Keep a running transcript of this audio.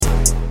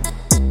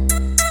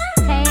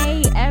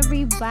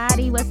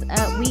everybody. What's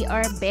up? We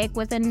are back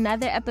with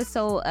another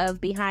episode of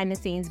Behind the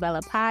Scenes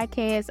Bella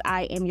Podcast.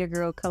 I am your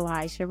girl,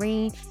 Kalai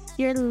Shireen,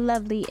 your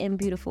lovely and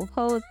beautiful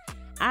host.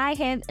 I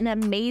have an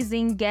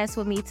amazing guest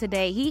with me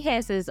today. He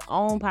has his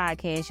own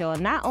podcast, y'all.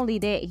 Not only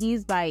that,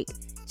 he's like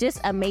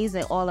just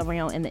amazing all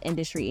around in the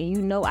industry. And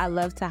you know I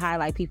love to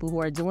highlight people who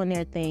are doing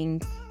their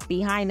thing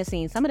behind the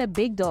scenes. Some of the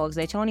big dogs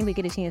that you don't even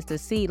get a chance to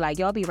see. Like,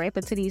 y'all be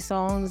rapping to these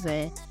songs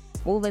and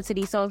moving to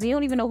these songs. You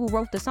don't even know who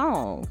wrote the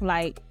song.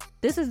 Like,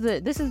 this is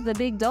the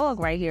big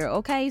dog right here,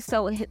 okay?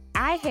 So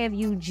I have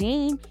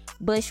Eugene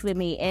Bush with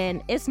me,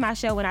 and it's my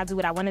show and I do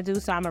what I want to do,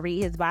 so I'm going to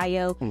read his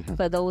bio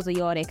for those of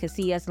y'all that can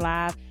see us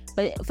live.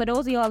 But for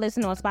those of y'all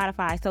listening on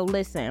Spotify, so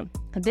listen,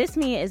 this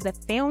man is the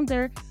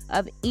founder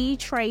of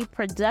E-Trade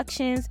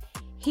Productions.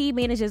 He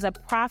manages a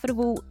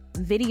profitable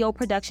video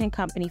production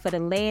company for the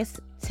last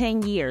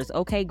 10 years,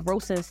 okay?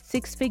 Grossing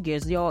 6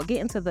 figures. Y'all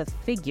get into the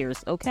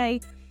figures,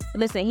 okay?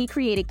 Listen, he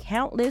created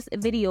countless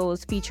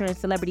videos featuring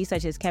celebrities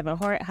such as Kevin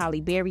Hart, Halle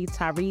Berry,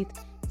 Tyrese,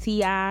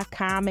 T.I.,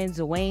 Common,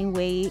 Dwayne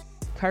Wade,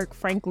 Kirk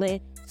Franklin,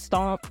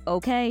 Stomp,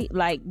 okay?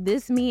 Like,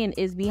 this man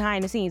is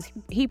behind the scenes.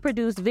 He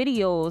produced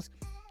videos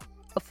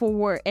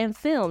and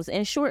films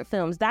and short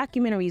films,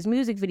 documentaries,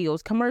 music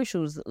videos,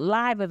 commercials,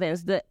 live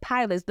events, the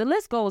pilots. The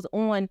list goes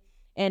on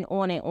and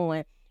on and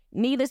on.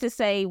 Needless to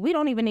say, we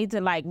don't even need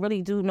to like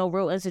really do no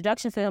real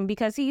introduction for him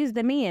because he's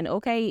the man,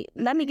 okay?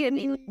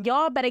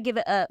 Y'all better give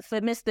it up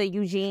for Mr.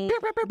 Eugene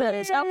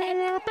Bush.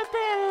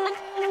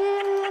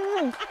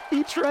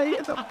 E-Trade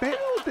in the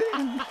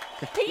building.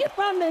 He's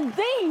from the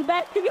Z,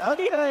 baby.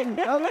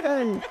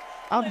 Okay.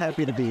 I'm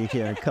happy to be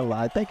here,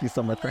 Kalai. Thank you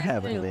so much for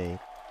having me.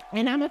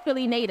 And I'm a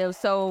Philly native,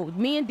 so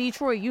me and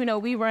Detroit, you know,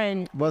 we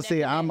run. Well,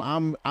 see,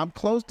 I'm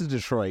close to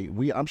Detroit.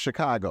 I'm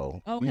Chicago,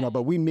 okay. You know,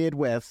 but we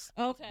Midwest.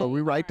 Okay. But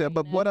we right there.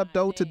 But what up,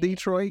 though, to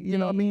Detroit? You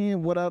know what I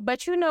mean? What up?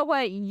 But you know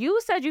what? You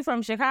said you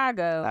from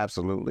Chicago.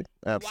 Absolutely.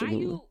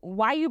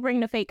 Why you bring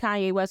the fake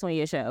Kanye West on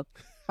your show?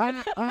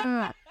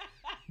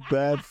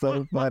 That's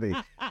so funny.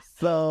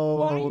 So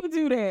why you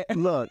do that?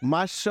 Look,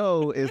 my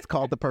show is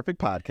called The Perfect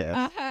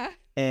Podcast,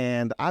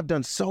 and I've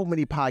done so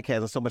many podcasts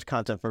and so much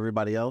content for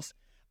everybody else.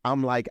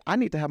 I'm like, I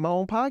need to have my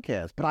own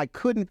podcast, but I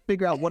couldn't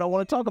figure out what I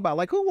want to talk about.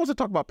 Like, who wants to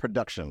talk about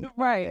production?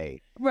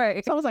 Right.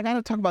 So I was like, I got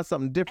to talk about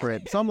something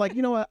different. So I'm like,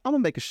 you know what? I'm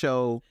going to make a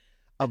show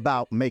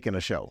about making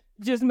a show.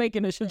 Just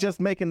making the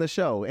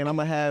show. And I'm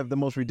going to have the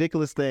most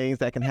ridiculous things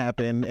that can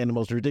happen and the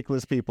most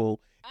ridiculous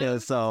people.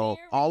 And so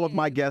all of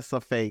my guests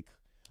are fake.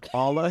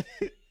 All of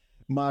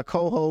my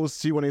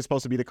co-host, she wasn't even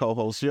supposed to be the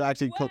co-host.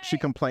 She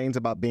complains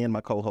about being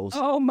my co-host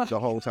the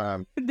whole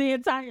time. The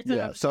entire time.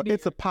 Yeah. So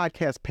it's a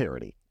podcast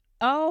parody.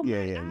 Oh,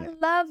 I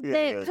love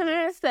that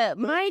concept.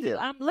 Mind you,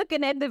 I'm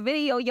looking at the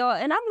video, y'all,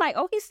 and I'm like,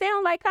 oh, he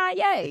sound like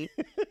Kanye.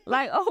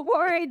 Like, oh,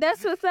 boy,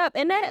 that's what's up.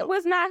 And that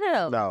was not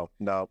him. No,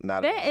 not at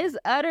all. That is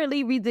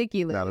utterly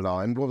ridiculous. Not at all.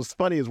 And what was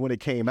funny is when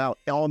it came out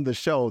on the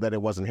show that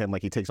it wasn't him,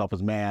 like he takes off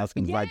his mask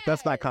and like,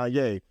 that's not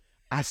Kanye.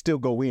 I still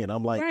go in.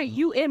 I'm like, right,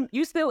 you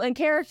still in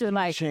character,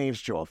 like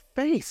changed your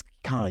face,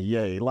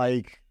 Kanye.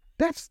 Like,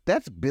 that's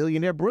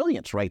billionaire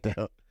brilliance right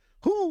there.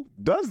 Who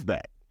does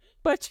that?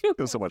 But you, it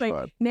was so much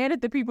fun. Now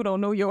that the people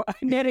don't know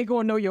now they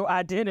gonna know your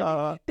identity.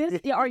 Now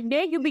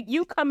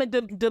you coming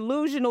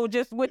delusional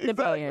just with the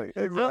band.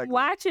 Exactly. I'm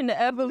watching the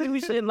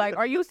evolution. Like,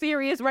 are you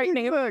serious right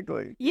now?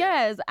 Exactly.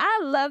 Yes, I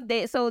love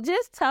that. So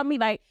just tell me,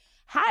 like,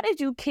 how did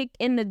you kick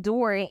in the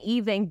door and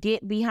even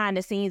get behind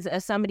the scenes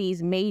of some of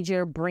these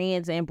major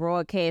brands and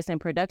broadcast and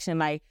production?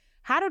 Like,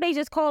 how do they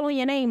just call on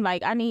your name?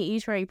 Like, I need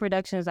E-Trade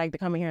Productions like to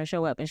come in here and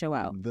show up and show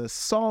out. The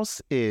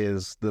sauce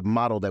is the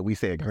model that we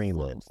say at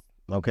Greenwood.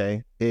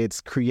 Okay, it's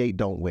create,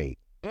 don't wait.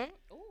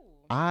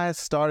 I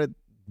started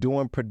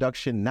doing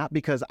production not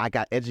because I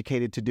got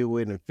educated to do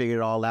it and figured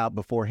it all out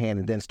beforehand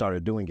and then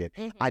started doing it.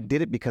 I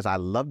did it because I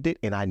loved it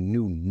and I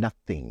knew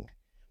nothing.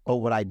 But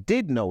what I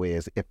did know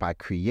is if I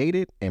create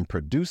it and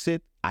produce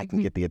it, I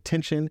can get the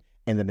attention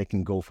and then it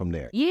can go from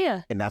there.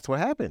 Yeah. And that's what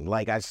happened.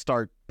 Like, I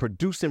start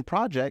producing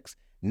projects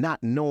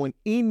not knowing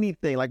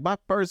anything. Like, my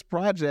first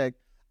project,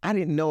 I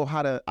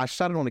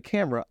shot it on the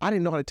camera. I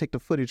didn't know how to take the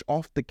footage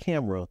off the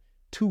camera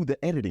to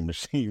the editing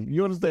machine.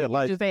 You understand?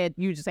 Like,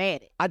 you just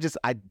had it.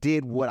 I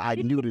did what I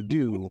knew to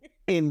do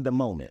in the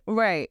moment.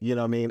 Right. You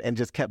know what I mean? And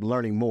just kept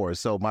learning more.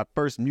 So my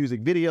first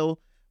music video,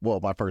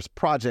 my first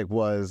project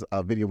was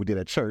a video we did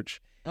at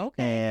church.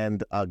 Okay.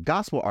 And a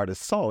gospel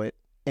artist saw it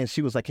and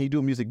she was like, can you do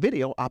a music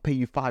video? I'll pay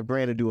you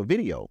 $5,000 to do a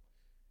video.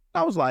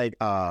 I was like,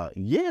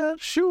 yeah,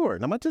 sure.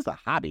 And I'm not just a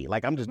hobby.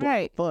 Like, I'm just doing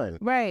it for fun.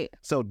 Right.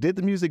 So did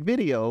the music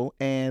video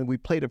and we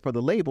played it for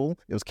the label.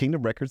 It was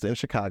Kingdom Records in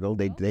Chicago.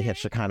 They had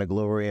Shekinah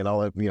Glory and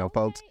all that,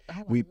 folks.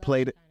 We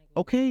played it.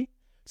 Okay.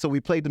 So we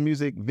played the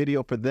music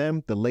video for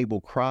them. The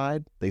label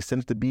cried. They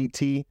sent it to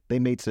BT. They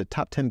made it to the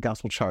top 10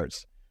 gospel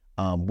charts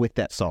with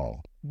that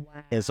song.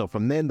 Wow. And so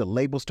from then, the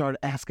label started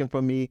asking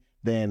for me.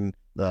 Then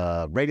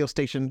the radio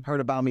station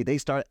heard about me. They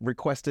started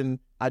requesting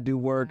I do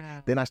work.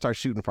 Wow. Then I started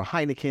shooting for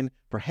Heineken,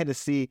 for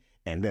Hennessy,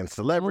 and then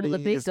celebrities. All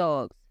the big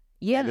dogs.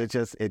 Yeah. And it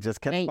just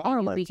kept And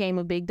spiraling. you became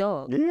a big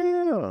dog.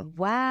 Yeah.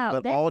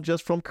 Wow. But all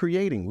just from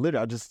creating.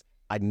 Literally,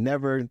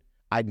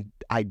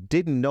 I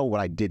didn't know what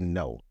I didn't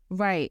know.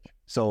 Right.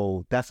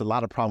 So that's a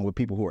lot of problem with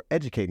people who are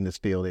educating this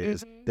field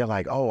is they're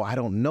like, oh, I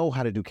don't know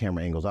how to do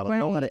camera angles. I don't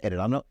know how to edit.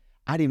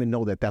 I didn't even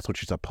know that that's what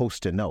you're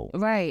supposed to know.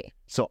 Right.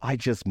 So I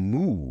just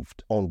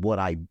moved on what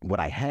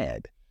I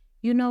had.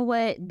 You know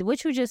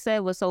what you just said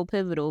was so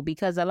pivotal,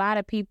 because a lot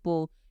of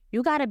people,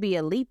 you got to be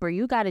a leaper.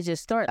 You got to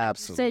just start.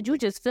 Absolutely. You said you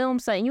just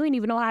filmed something. You didn't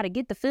even know how to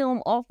get the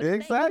film off.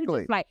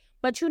 Exactly.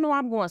 But you know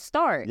I'm going to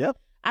start. Yep.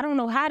 I don't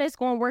know how that's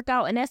going to work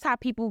out. And that's how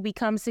people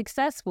become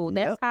successful.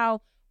 That's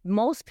how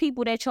most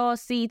people that y'all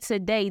see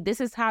today,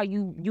 this is how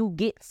you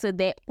get to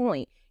that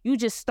point. You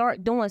just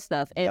start doing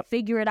stuff and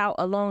figure it out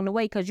along the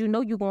way, because you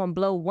know you're going to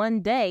blow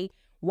one day.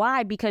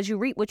 Why? Because you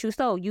reap what you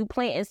sow. You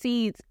planting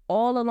seeds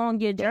all along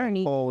your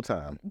journey the whole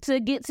time to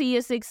get to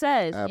your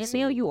success.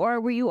 Absolutely. And now you are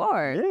where you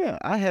are. Yeah.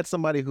 I had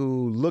somebody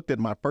who looked at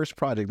my first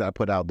project that I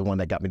put out, the one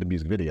that got me the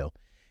music video,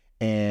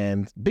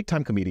 and big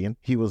time comedian.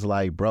 He was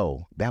like,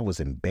 bro, that was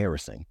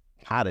embarrassing.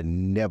 I'd have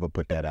never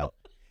put that out.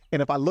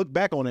 And if I look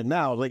back on it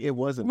now, like, it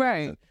wasn't.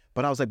 Right.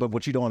 But I was like, but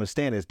what you don't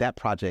understand is that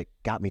project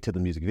got me to the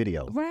music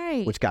video.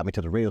 Right. Which got me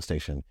to the radio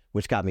station,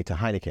 which got me to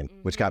Heineken,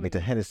 which got me to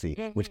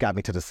Hennessy, which got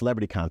me to the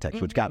celebrity contacts,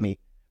 which got me,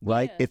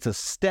 right? Yeah. It's a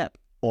step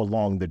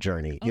along the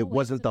journey. It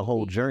wasn't the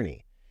whole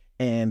journey.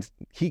 And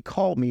he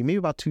called me maybe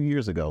about 2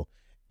 years ago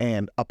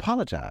and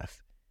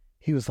apologized.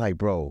 He was like,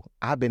 bro,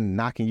 I've been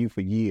knocking you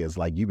for years.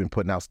 Like, you've been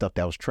putting out stuff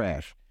that was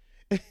trash.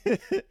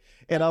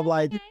 And I'm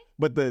like,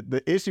 but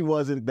the issue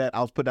wasn't that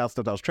I was putting out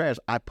stuff that was trash.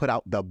 I put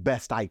out the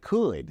best I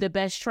could. The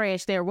best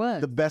trash there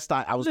was. The best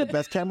I was the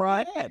best camera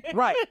I had.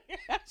 Right.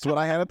 That's what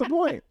I had at the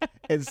point.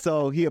 And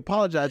so he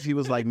apologized. He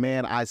was like,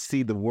 man, I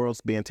see the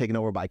world's being taken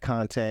over by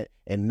content.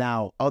 And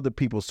now other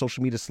people,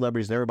 social media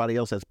celebrities, and everybody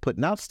else that's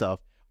putting out stuff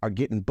are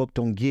getting booked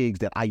on gigs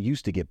that I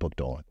used to get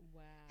booked on.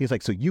 Wow. He's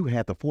like, so you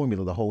had the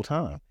formula the whole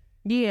time.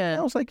 Yeah. And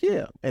I was like,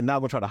 yeah. And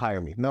now they're trying to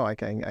hire me. No, I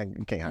can't hire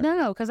me.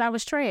 No, because I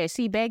was trash.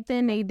 See, back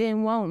then they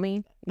didn't want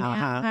me.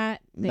 Now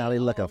they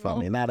looking for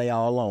me. Now they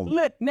all on me.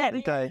 Look, now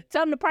okay.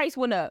 Tell them the price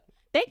went up.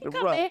 They can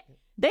come back.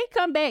 They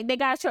come back. They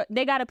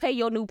got to pay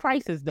your new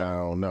prices, though. I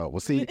don't know.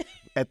 Well, see,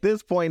 at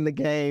this point in the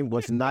game,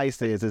 what's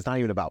nice is it's not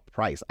even about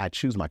price. I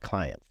choose my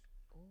clients.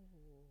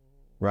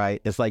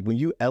 Right? It's like when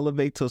you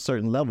elevate to a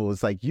certain level,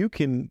 it's like you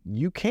can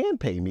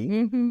pay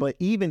me, but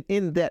even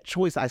in that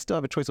choice, I still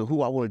have a choice of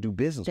who I want to do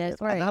business with.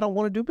 That's right. And I don't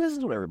want to do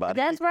business with everybody.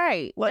 That's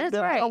right. Like,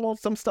 that's right. I want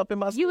some stuff in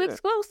my spirit. You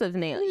exclusive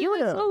now.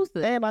 You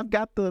exclusive. And I've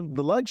got the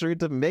luxury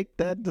to make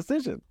that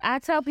decision. I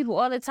tell people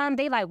all the time,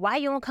 they like, why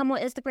you don't come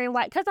on Instagram?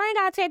 Why? Because I ain't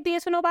got to tap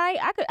dance for nobody.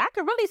 I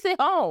could really sit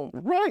home.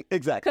 Right,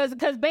 exactly.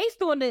 Because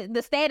based on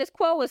the status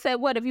quo, it said,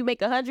 what, if you make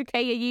 $100K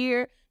a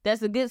year,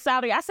 that's a good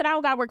salary. I said, I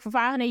don't got to work for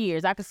 500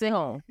 years. I could sit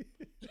home.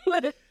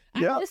 I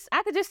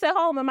could just sit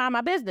home and mind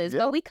my business.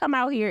 But we come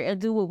out here and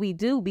do what we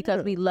do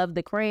because we love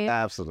the craft.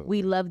 Absolutely.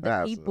 We love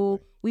the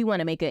people. We want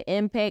to make an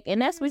impact.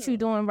 And that's what you're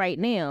doing right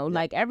now.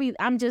 Like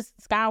I'm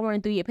just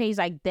scouring through your page.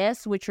 Like,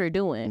 that's what you're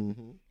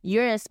doing.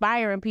 You're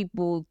inspiring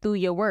people through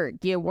your work.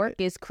 Your work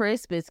is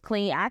crisp, it's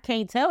clean. I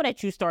can't tell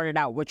that you started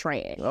out with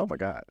trash. Oh my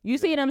God. You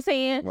see what I'm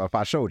saying? Well, if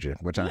I showed you,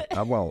 which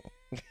I won't.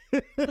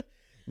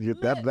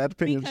 That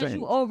opinion because changed.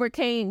 You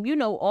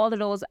overcame, all of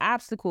those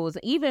obstacles.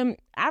 Even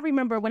I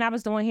remember when I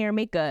was doing hair and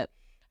makeup,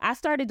 I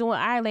started doing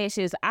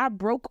eyelashes. I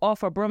broke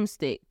off a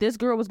broomstick. This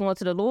girl was going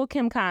to the Lil'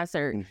 Kim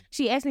concert.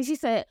 She asked me, she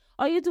said,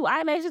 oh, you do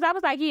eyelashes? I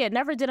was like, yeah,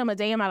 never did them a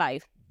day in my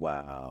life.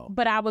 Wow.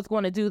 But I was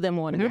going to do them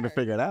on her. Never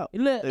figure it out.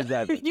 Look,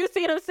 exactly. You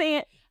see what I'm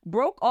saying?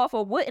 Broke off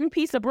a wooden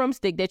piece of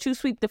broomstick that you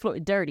sweep the floor.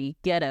 Dirty,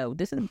 ghetto.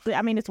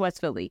 It's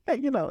West Philly. Hey,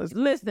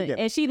 Listen,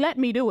 and she let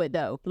me do it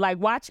though. Like,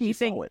 watch me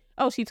sing.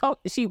 Oh,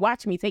 she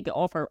watched me take it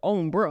off her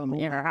own broom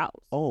in her house.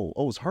 Oh,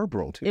 it's her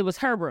broom too. It was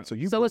her broom. So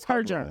it's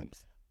her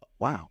germs.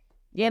 Wow.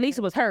 Yeah, at least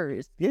it was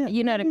hers. Yeah.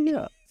 You know what I mean?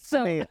 Yeah.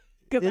 So, because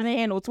I didn't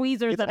have no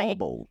tweezers. It's all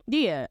bold.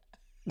 Yeah.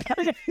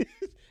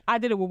 I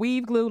did it with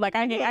weave glue. Like,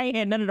 I ain't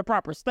had none of the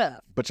proper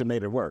stuff. But you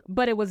made it work.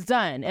 But it was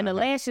done. And the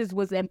lashes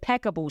was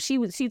impeccable. She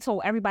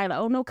told everybody, like,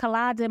 oh, no,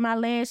 collage in my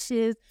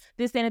lashes.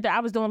 This, and that. I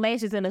was doing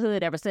lashes in the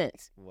hood ever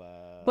since.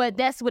 Wow. But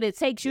that's what it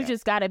takes. You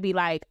just got to be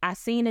like, I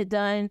seen it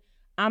done.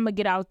 I'm going to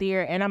get out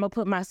there and I'm going to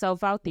put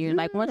myself out there. Yeah.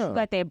 Like, once you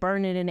got that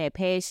burning and that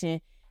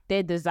passion,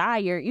 that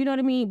desire, you know what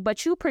I mean?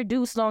 But you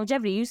produce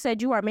longevity. You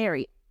said you are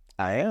married.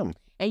 I am.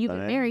 And you've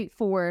been married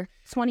for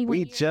 21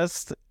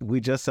 years? We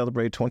just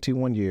celebrated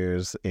 21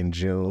 years in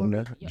June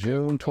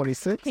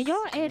 26th. Can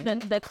y'all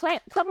add the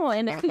clap? Come on,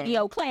 in the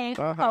studio clap,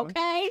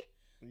 okay?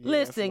 Yes,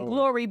 listen, Lord.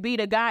 Glory be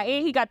to God.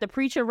 And he got the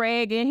preacher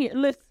rag in here.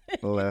 Listen.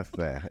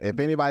 Listen. If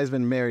anybody's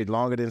been married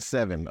longer than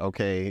 7,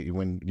 okay,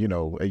 when,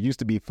 it used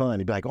to be fun.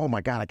 You'd be like, oh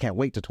my God, I can't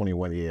wait to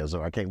 21 years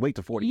or I can't wait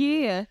to 40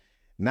 years. Yeah.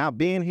 Now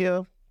being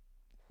here,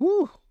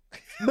 whoo.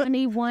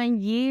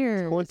 21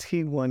 years.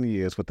 21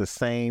 years with the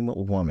same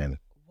woman.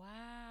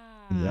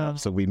 Yeah,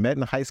 so we met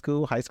in high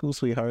school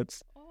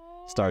sweethearts,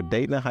 started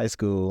dating in high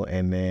school,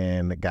 and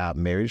then got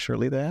married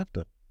shortly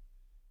thereafter.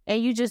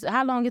 And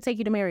how long did it take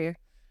you to marry her?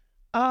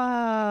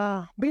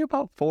 Be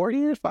about 4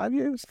 years, 5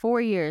 years.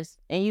 4 years.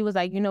 And you was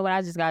like, you know what?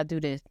 I just got to do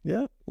this.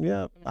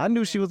 Yeah. I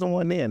knew she was the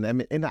one then. I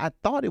mean, and I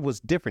thought it was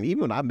different.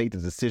 Even when I made the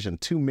decision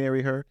to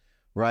marry her,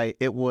 right?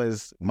 It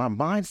was, my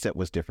mindset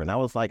was different. I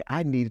was like,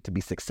 I needed to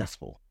be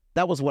successful.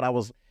 That was what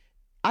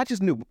I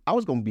just knew I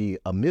was going to be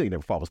a millionaire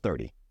before I was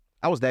 30.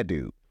 I was that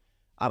dude.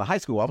 Out of high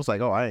school, I was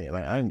like, oh,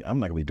 I'm not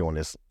going to be doing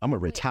this. I'm going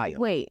to retire.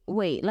 Wait.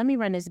 Let me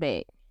run this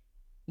back.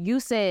 You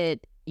said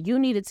you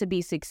needed to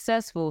be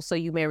successful, so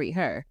you married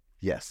her.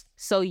 Yes.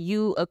 So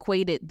you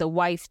equated the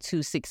wife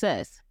to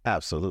success.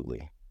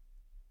 Absolutely.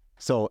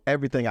 So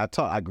everything I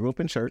taught, I grew up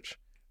in church,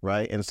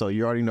 right? And so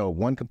you already know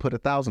one can put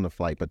 1,000 to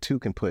flight, but two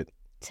can put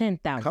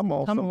 10,000. Come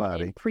on,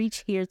 somebody. And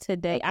preach here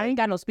today. Okay. I ain't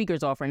got no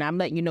speakers offering. I'm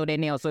letting you know that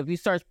now. So if you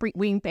start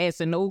we ain't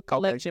passing no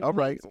collection. Okay. All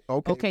right.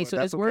 Okay. Okay. So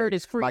this word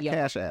is free. My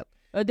Cash App.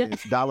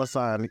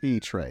 It's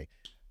 $E-Tray.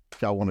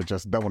 If y'all want to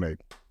just donate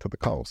to the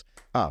cause.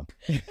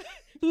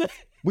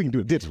 We can do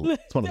it digital.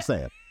 That's what I'm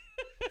saying.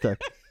 Okay.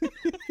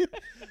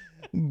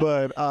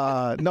 But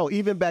no,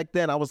 even back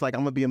then I was like,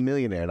 I'm gonna be a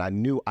millionaire, and I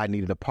knew I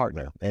needed a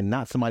partner, and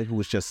not somebody who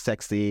was just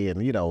sexy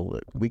and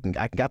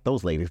I got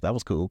those ladies. That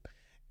was cool.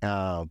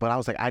 But I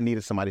was like, I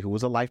needed somebody who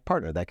was a life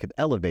partner that could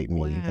elevate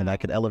me and I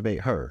could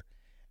elevate her.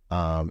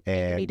 And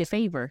you need a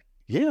favor.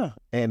 Yeah.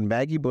 And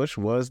Maggie Bush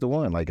was the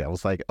one. Like, I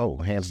was like, oh,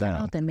 hands down.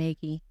 Shout out to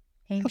Maggie.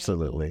 Hey,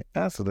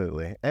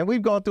 Absolutely. And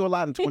we've gone through a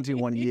lot in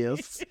 21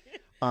 years.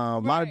 A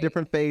lot of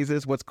different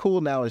phases. What's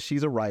cool now is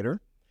she's a writer.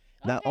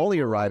 Not only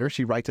a writer,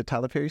 she writes at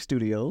Tyler Perry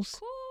Studios.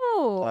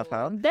 Cool.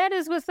 That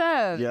is what's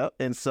up. Yep.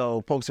 And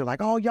so folks are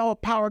like, oh, y'all a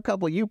power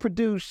couple. You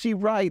produce, she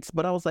writes.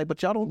 But I was like,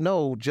 but y'all don't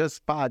know,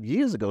 just 5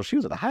 years ago, she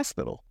was at the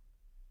hospital.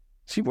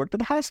 She worked at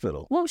the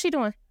hospital. What was she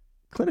doing?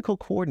 Clinical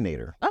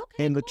coordinator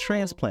in the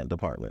transplant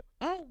department.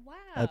 Oh,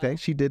 wow. Okay.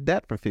 She did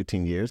that for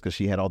 15 years because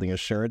she had all the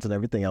insurance and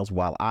everything else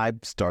while I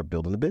started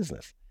building the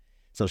business.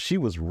 So she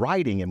was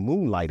writing and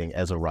moonlighting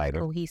as a writer.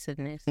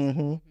 Cohesiveness.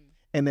 Mm-hmm.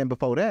 And then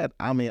before that,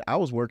 I mean, I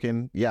was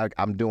working,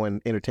 I'm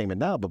doing entertainment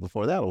now, but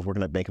before that, I was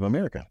working at Bank of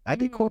America. I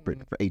did corporate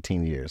for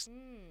 18 years,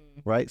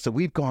 right? So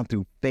we've gone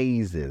through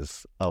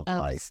phases of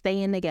life.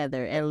 Staying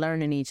together and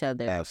learning each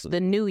other. Absolutely.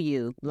 The new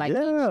you, like each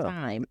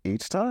time.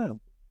 Each time.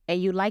 And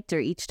you liked her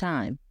each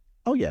time.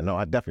 Oh, yeah. No,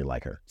 I definitely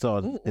like her.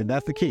 So and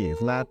that's the key.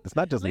 It's not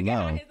just Look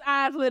love. His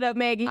eyes lit up,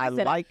 Maggie.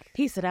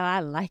 He said, oh, I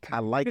like her. I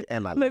like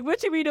and I Look,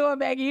 what you be doing,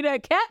 Maggie? You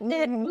done capped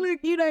it. Look,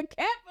 you done capped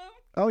him.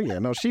 Oh, yeah.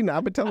 No,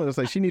 I've been telling her,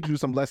 like, she needs to do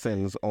some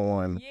lessons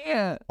on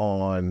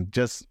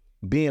just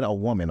being a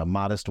woman, a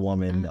modest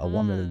woman, a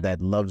woman that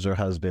loves her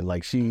husband.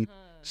 Like, she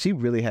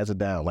really has it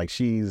down. Like,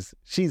 she's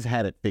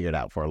had it figured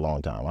out for a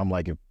long time. I'm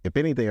like, if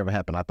anything ever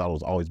happened, I thought it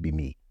would always be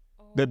me.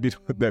 That'd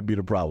be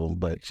the problem.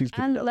 But she's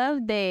I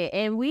love that.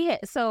 And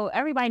so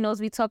everybody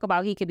knows we talk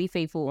about he could be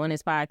faithful on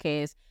this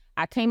podcast.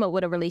 I came up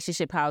with a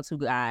relationship how-to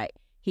guide.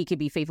 He could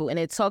be faithful. And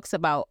it talks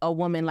about a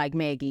woman like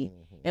Maggie.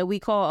 And we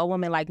call a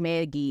woman like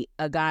Maggie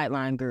a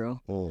guideline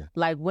girl.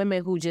 Like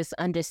women who just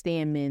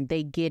understand men.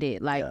 They get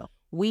it. Like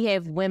we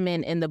have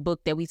women in the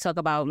book that we talk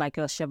about, like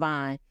a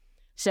Siobhan.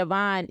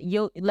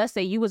 Siobhan, let's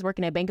say you was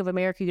working at Bank of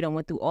America. You done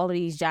went through all of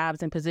these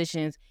jobs and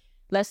positions.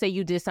 Let's say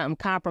you did something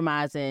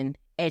compromising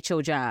at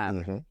your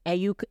job and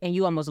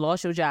you almost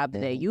lost your job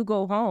today. You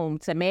go home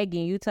to Maggie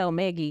and you tell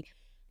Maggie,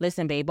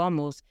 listen, babe,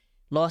 almost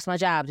lost my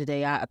job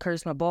today. I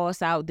cursed my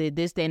boss out, did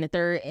this, that, and the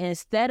third.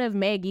 Instead of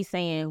Maggie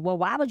saying, well,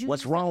 why would you?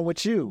 What's wrong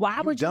with you? Why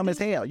would you? Dumb as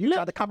hell. You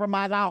tried to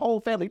compromise our whole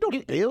family. You know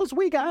the bills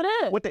we got.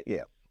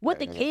 What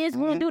the kids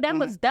want to do, that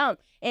was dumb.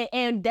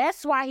 And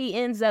that's why he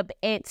ends up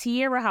at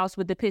Tierra House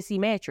with the pissy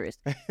mattress.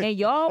 And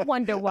y'all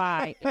wonder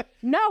why.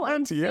 No,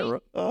 I'm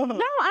serious.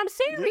 No, I'm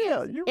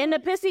serious. Yeah, and the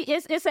pissy,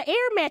 it's an air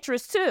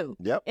mattress too.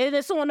 Yep. And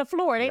it's on the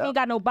floor. They ain't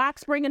got no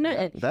box spring or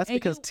nothing. That's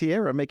because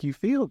Tierra make you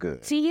feel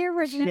good.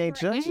 Tierra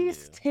never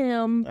asked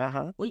him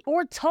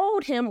or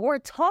told him or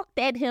talked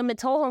at him and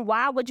told him,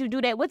 why would you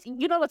do that?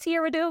 You know what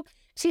Tierra do?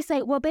 She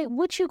say, well, babe,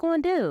 what you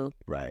gonna do?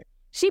 Right.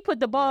 She put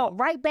the ball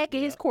right back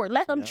in his court.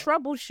 Let him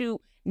troubleshoot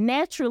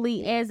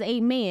naturally as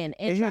a man.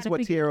 And here's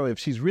what Tierra, if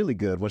she's really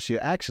good, what she'll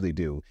actually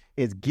do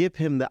is give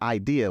him the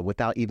idea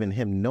without even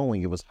him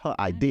knowing it was her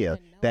idea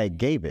that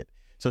gave it.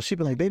 So she'd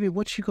be like, baby,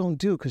 what you gonna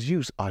do? Because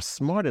you are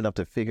smart enough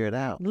to figure it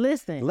out.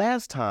 Listen.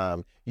 Last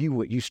time, you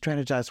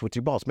strategized with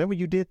your boss. Remember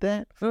you did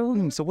that?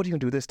 So what are you gonna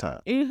do this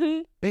time?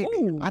 Baby,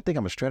 I think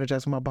I'm gonna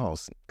strategize with my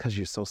boss because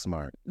you're so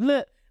smart.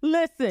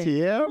 Listen.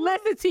 Tierra?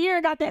 Listen, Tierra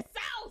got that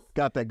sauce.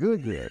 Got that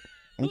good.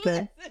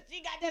 Okay. Listen,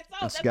 she got that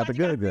sauce. She got the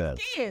good.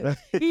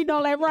 He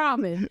know that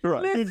ramen.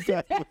 Right. Listen,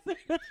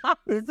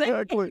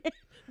 Exactly.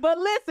 But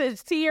listen,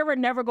 Tierra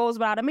never goes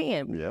without a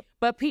man. Yep.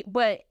 But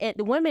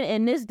the women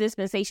in this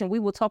dispensation, we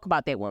will talk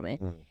about that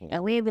woman.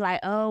 And we'll be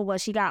like, oh, well,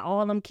 she got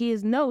all them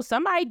kids. No,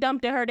 somebody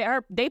dumped at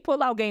her. They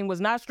pull-out game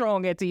was not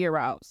strong at Tierra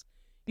House.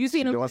 You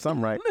see them doing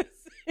something right.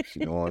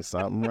 She doing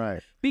something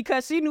right.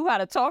 Because she knew how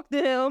to talk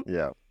to him.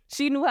 Yeah.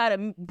 She knew how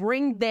to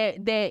bring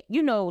that,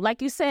 you know,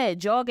 like you said,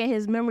 jog in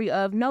his memory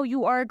of, no,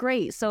 you are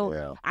great.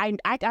 So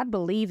I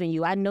believe in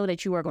you. I know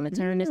that you are going to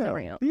turn this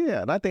around.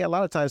 Yeah. And I think a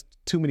lot of times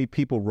too many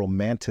people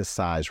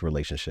romanticize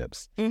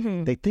relationships.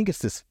 They think it's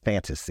this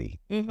fantasy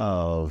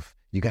of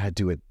you got to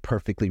do it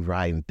perfectly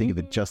right and think of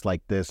it just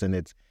like this. And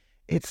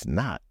it's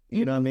not.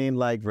 You know what I mean?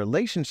 Like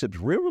relationships,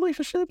 real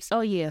relationships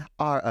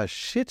are a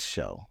shit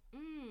show.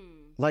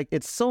 Like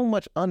it's so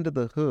much under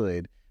the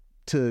hood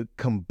to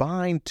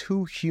combine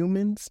two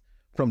humans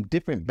from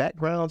different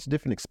backgrounds,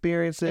 different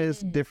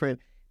experiences,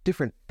 different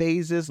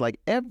phases. Like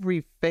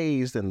every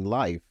phase in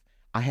life,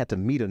 I had to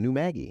meet a new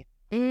Maggie.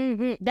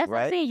 That's what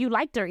I'm saying. You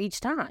liked her each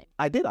time.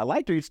 I did. I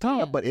liked her each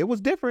time, but it was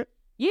different.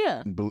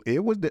 Yeah.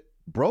 It was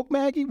broke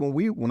Maggie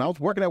when I was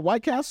working at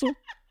White Castle.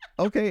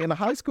 Okay, in the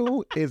high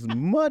school is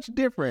much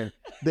different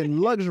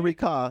than luxury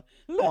car.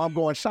 Oh, I'm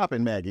going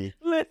shopping, Maggie.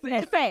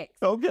 Listen, facts.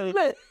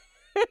 Okay.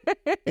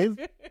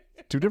 It's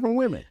two different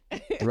women,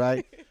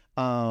 right?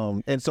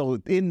 And so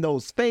in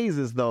those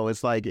phases, though,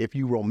 it's like if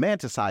you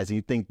romanticize and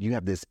you think you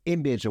have this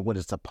image of what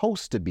it's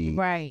supposed to be,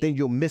 then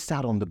you'll miss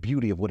out on the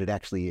beauty of what it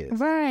actually is.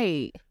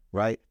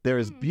 Right? There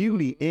is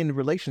beauty in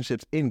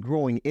relationships, in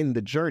growing in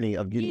the journey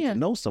of getting to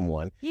know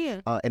someone.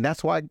 And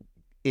that's why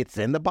it's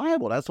in the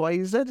Bible. That's why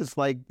he said it's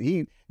like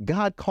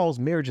God calls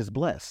marriages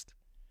blessed.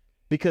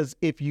 Because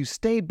if you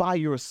stay by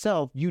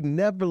yourself, you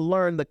never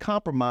learn the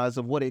compromise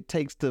of what it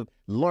takes to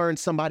learn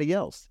somebody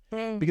else.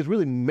 Because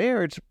really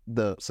marriage,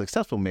 the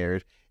successful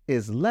marriage,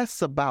 is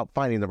less about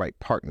finding the right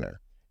partner.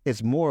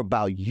 It's more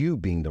about you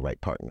being the right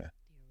partner.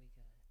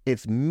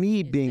 It's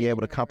me being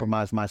able to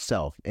compromise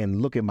myself and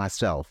look at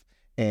myself.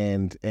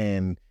 And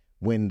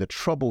when the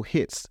trouble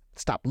hits,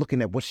 stop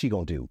looking at what she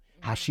gonna do,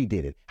 how she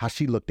did it, how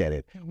she looked at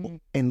it,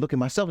 and look at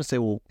myself and say,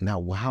 well,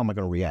 now how am I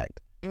gonna react?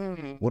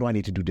 What do I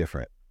need to do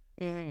different?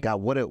 God,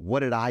 what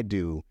did I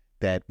do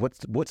that,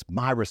 what's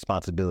my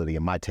responsibility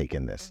and my take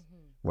in this,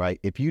 right?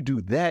 If you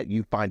do that,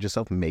 you find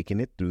yourself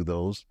making it through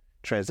those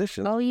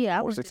transitions. Oh, yeah,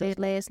 I was there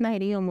last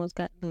night. He almost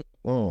got...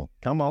 Oh,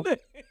 come on.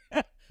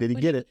 Did he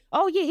get it?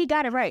 Oh, yeah, he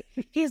got it right.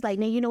 He's like,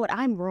 now, you know what?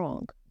 I'm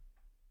wrong.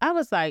 I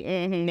was like,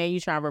 now you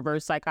trying to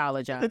reverse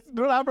psychology.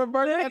 Do I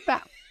reverse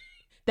that?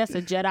 That's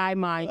a Jedi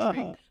mind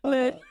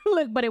trick.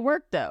 Look, but it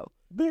worked, though.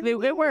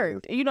 It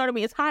worked. You know what I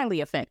mean? It's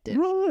highly effective.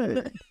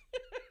 Right.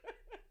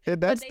 And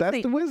that's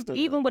the wisdom.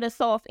 Even with a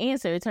soft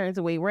answer, it turns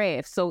away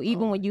wrath. So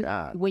even when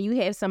you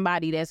have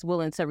somebody that's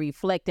willing to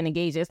reflect and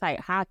engage, it's like,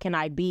 how can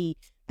I be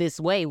this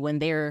way when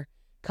they're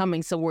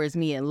coming towards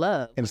me in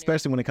love? And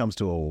especially when it comes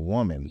to a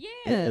woman.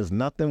 There is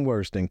nothing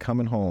worse than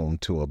coming home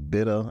to a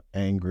bitter,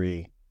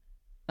 angry,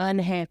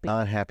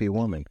 unhappy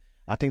woman.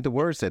 I think the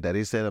word said that.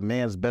 He said a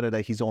man's better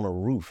that he's on a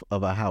roof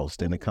of a house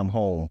than to come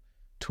home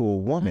to a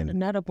woman.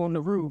 Not up on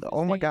the roof.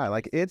 Oh my God.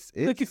 Like it's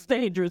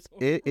dangerous.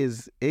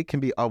 It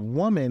can be a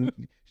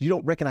woman. You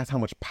don't recognize how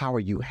much power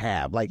you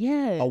have. Like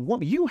a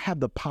woman, you have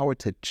the power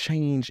to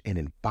change an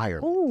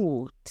environment.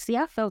 Oh, see,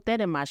 I felt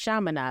that in my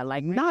shaman eye.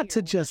 Like not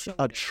to just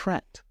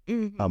attract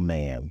a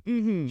man.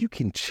 You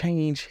can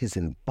change his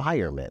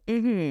environment,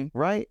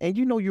 right? And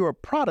you know you're a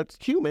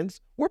product. Humans,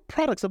 we're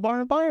products of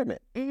our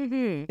environment.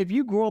 If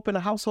you grow up in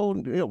a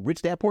household,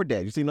 Rich Dad, Poor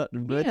Dad. You seen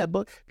that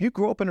book? If you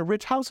grow up in a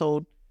rich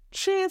household,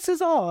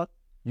 chances are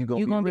you're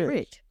gonna be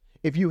rich.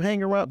 If you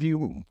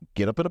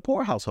get up in a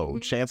poor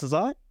household, chances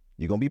are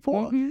you're gonna be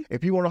poor.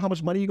 If you want to know how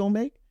much money you're gonna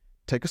make,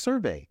 take a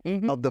survey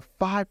of the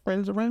 5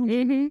 friends around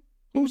you.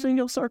 Who's in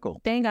your circle?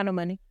 They ain't got no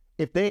money.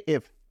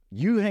 If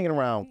you hanging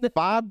around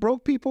 5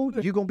 broke people,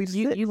 you're gonna be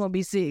sick. You're gonna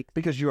be sick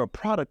because you're a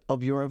product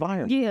of your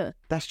environment. Yeah,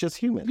 that's just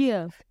human.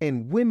 Yeah,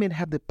 and women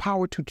have the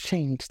power to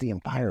change the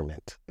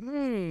environment.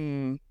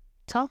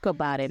 Talk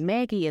about it.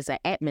 Maggie is an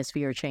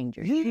atmosphere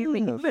changer.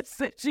 Yeah.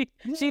 Listen,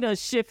 she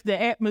does shift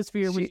the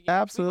atmosphere.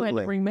 Absolutely. We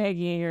have to bring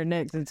Maggie in here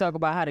next and talk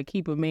about how to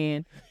keep a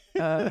man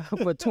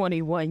for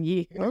 21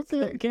 years.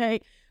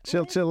 Okay.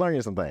 She'll learn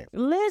you some things.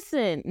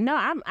 Listen, no,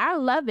 I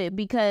love it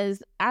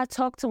because I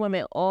talk to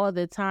women all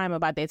the time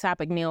about that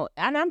topic, Neil.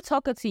 And I'm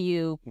talking to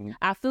you.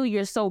 I feel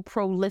you're so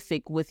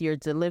prolific with your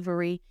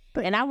delivery.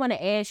 And I want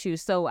to ask you,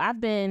 so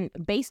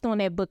based on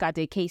that book, I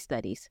did case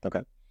studies.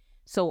 Okay.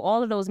 So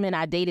all of those men,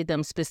 I dated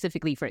them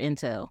specifically for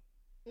intel.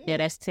 Yeah,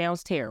 that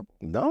sounds terrible.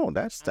 No,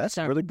 that's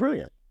really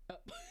brilliant.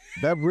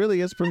 That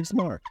really is pretty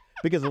smart.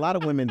 Because a lot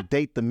of women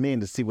date the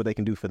men to see what they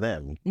can do for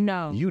them.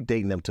 No. You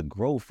dating them to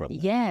grow from them.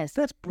 Yes.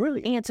 That's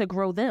brilliant. And to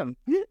grow them.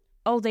 Yeah.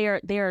 Oh,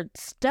 they're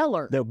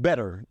stellar. They're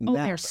better. Oh,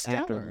 they're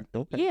stellar.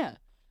 Okay. Yeah.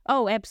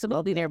 Oh,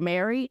 absolutely. They're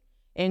married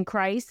in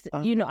Christ.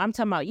 I'm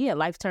talking about,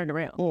 life turned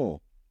around.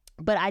 Oh.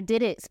 But I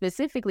did it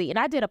specifically, and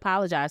I did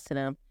apologize to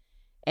them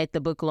at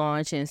the book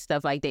launch and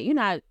stuff like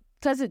that.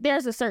 Because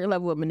there's a certain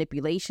level of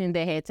manipulation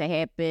that had to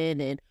happen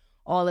and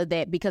all of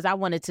that, because I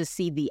wanted to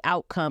see the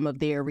outcome of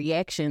their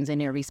reactions and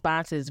their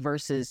responses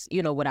versus,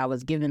 what I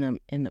was giving them.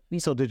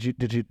 So did you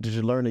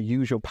learn to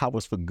use your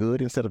powers for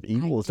good instead of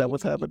evil? Is that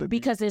what's happening?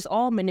 Because it's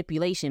all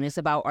manipulation. It's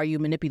about, are you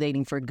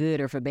manipulating for good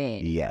or for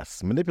bad?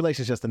 Yes.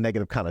 Manipulation is just a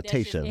negative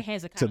connotation,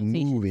 to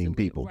moving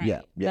people. Right.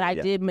 Yeah. But I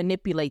did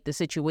manipulate the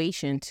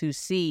situation to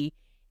see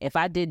if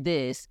I did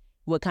this,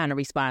 what kind of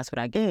response would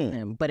I give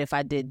him? But if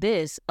I did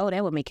this,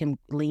 that would make him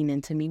lean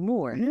into me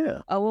more.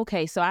 Yeah. Oh,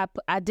 okay. So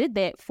I did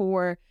that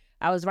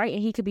I was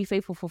writing He Could Be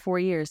Faithful for 4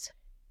 years.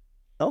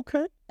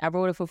 Okay. I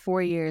wrote it for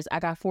 4 years. I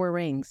got 4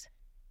 rings.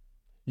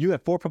 You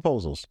had 4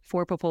 proposals.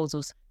 4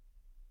 proposals.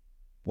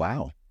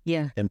 Wow.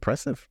 Yeah.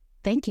 Impressive.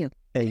 Thank you.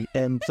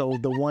 And so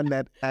the one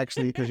that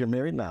actually, because you're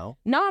married now.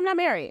 No, I'm not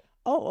married.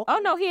 Oh, okay. Oh,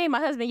 no, he ain't my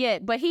husband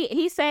yet. But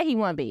he said he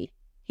want to be.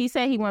 He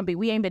said he want to be.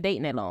 We ain't been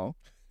dating that long.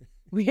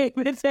 We ain't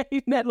been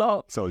dating that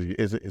long. So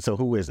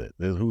who is it?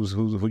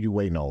 Who you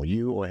waiting on?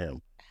 You or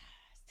him?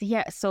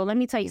 Yeah. So let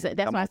me tell you something.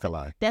 That's why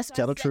I said.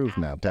 Tell the truth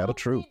now. Tell the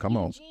truth. Come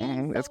on.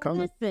 That's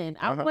coming. Listen,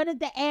 I wanted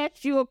to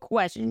ask you a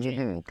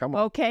question. Come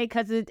on. Okay,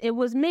 because it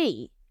was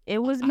me.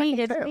 It was me.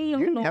 It's me. You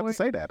didn't have to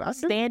say that. I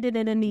standing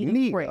in the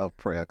need of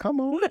prayer. Come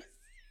on.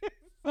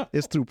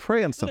 It's through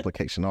prayer and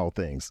supplication, all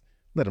things.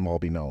 Let them all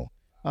be known.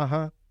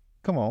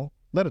 Come on.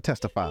 Let her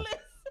testify.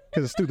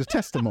 Because it's through the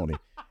testimony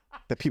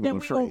that people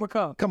will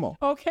overcome. Come on.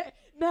 Okay.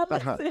 Now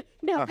listen.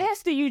 Now,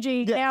 Pastor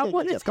Eugene. Come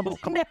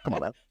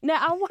on.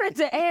 Now I wanted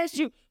to ask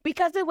you,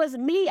 because it was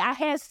me. I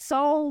had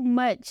so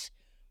much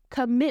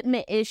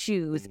commitment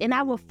issues, and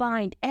I would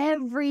find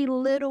every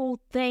little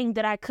thing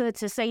that I could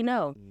to say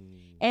no.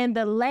 And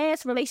the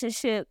last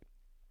relationship,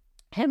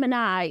 him and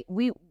I,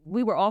 we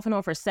were off and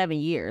on for 7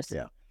 years.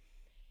 Yeah.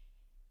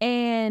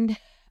 And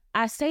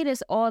I say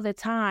this all the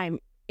time.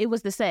 It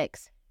was the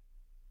sex.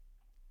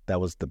 That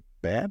was the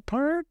bad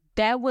part?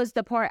 That was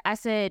the part I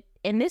said,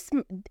 and this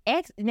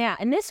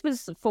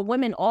was for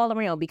women all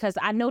around, because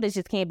I know this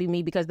just can't be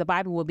me, because the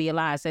Bible will be a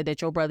lie. It said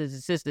that your brothers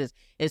and sisters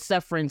is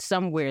suffering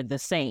somewhere the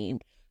same.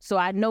 So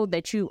I know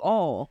that you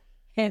all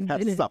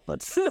have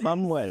suffered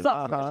some way.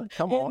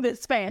 Come on. In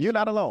this fashion. You're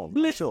not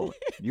alone. Sure.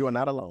 You are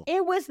not alone.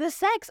 It was the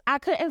sex. I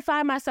couldn't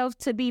find myself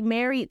to be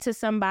married to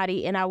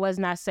somebody and I was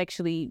not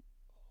sexually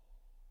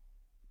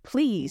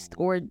pleased,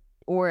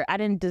 or I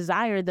didn't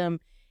desire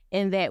them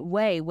in that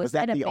way. Was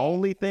that the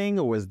only thing,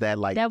 or was that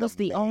like... That was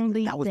the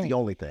only thing. That was the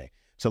only thing.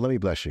 So let me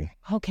bless you.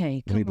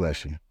 Okay. Let me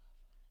bless you.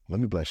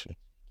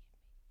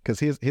 Because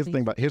here's the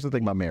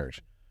thing about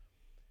marriage.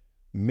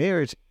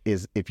 Marriage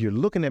is, if you're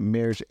looking at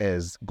marriage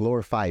as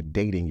glorified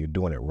dating, you're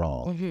doing it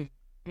wrong.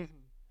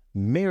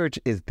 Marriage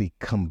is the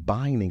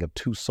combining of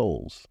 2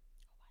 souls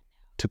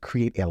to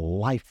create a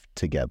life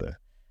together.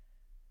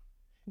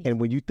 And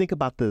when you think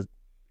about the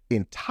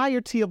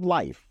entirety of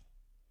life,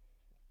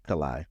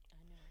 Kalai,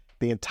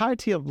 the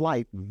entirety of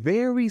life,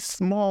 very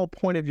small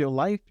point of your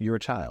life, you're a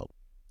child.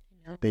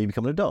 Then you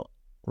become an adult,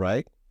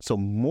 right? So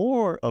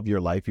more of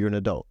your life, you're an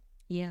adult.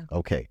 Yeah.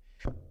 Okay.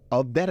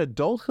 Of that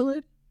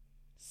adulthood,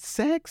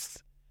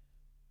 sex,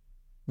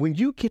 when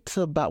you get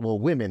to about,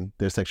 women,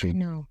 they're sexually,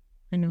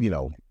 I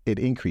know. It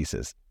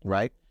increases,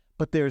 right?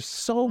 But there's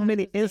so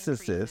many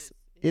instances,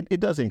 it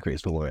does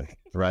increase for women,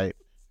 right?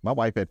 My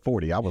wife at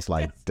 40, I was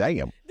like,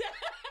 damn,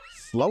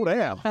 slow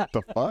down.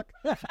 The fuck?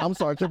 I'm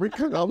sorry, can we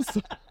cook?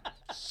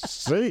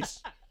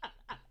 Jeez.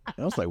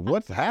 I was like,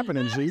 what's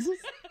happening, Jesus?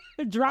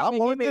 I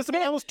wanted this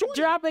man. I was 20.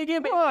 Dropping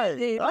him.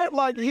 I'm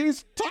like,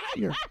 he's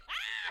tired.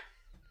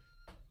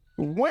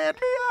 Wear me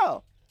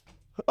out.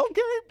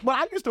 Okay, but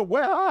I used to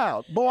wear her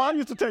out. Boy, I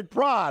used to take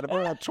pride.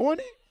 When I was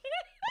 20,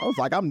 I was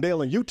like, I'm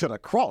nailing you to the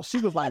cross. She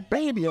was like,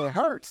 baby, it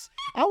hurts.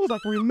 I was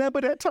like,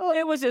 remember that time?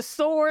 It was just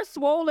sore,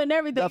 swollen,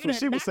 everything. That's what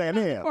she was saying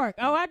then. Oh,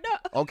 I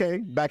know. Okay,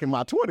 back in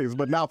my 20s,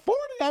 but now 40,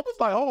 I was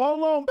like, oh,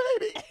 hold on,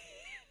 baby.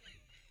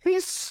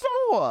 He's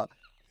sore.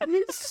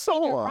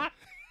 Rock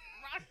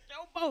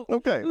your boat.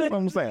 Okay, that's what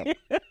I'm saying.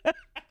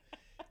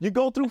 You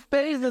go through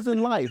phases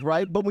in life,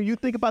 right? But when you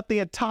think about the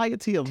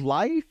entirety of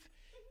life,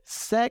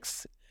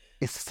 sex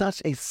is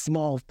such a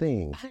small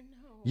thing. I know.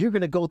 You're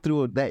going to go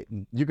through that.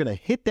 You're going to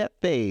hit that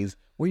phase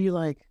where you're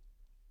like,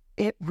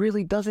 it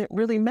really doesn't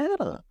really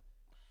matter.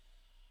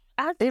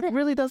 It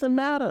really doesn't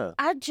matter.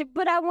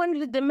 But I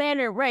wanted it to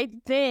matter right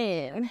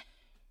then.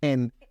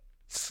 And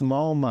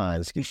small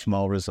minds get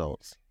small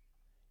results.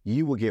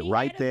 You will get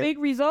right there. Big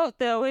result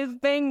though. His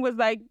thing was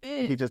like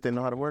this. He just didn't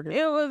know how to work it?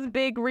 It was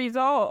big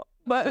result.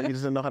 But he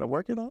just didn't know how to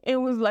work it out? It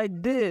was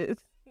like this.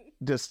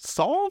 Just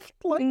soft?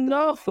 Like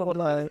no.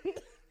 Like,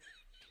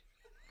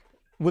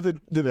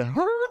 did it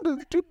hurt? Did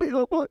it too big?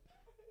 What?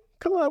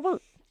 Come on,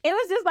 what? It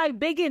was just like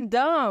big and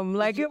dumb.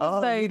 Like it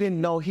was like he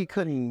didn't know he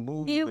couldn't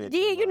move.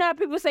 You know how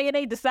people say it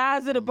ain't the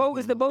size of the boat,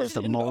 it's the motion. It's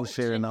the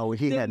motion. No,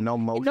 he had no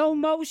motion. No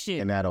motion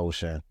in that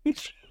ocean.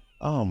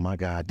 Oh my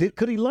God!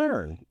 Could he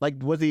learn?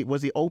 Like, was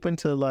he open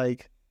to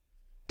like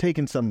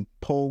taking some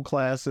pole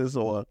classes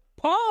or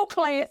pole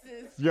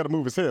classes? You got to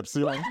move his hips.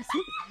 You like,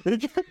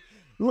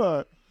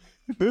 look,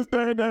 this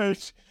day and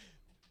age,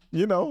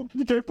 you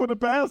can't put it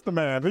past the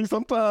man.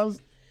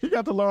 Sometimes he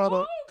got to learn how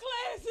to.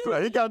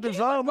 He got to do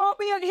something.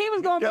 He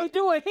was going to be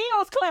doing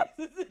heels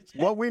classes.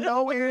 What we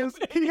know is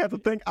he had to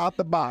think out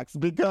the box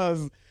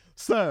because,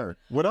 sir,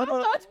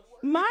 whatever.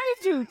 Mind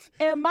you,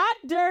 in my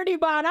dirty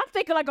mind, I'm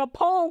thinking like a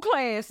pole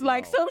class,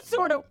 like some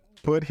sort of.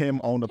 Put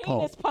him on the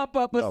pole. Pop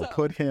up or something.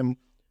 Put him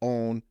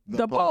on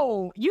the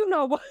pole. You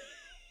know what?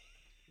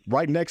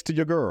 right next to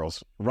your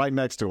girls, right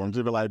next to them.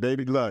 Just be like,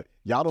 baby, look,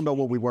 y'all don't know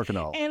what we're working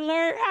on. And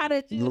learn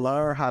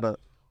how to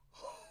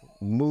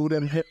move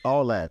them hip,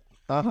 all that.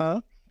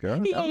 Girl.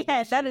 He ain't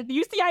had that.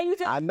 You see how you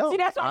just, I know. See,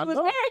 that's why he was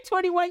married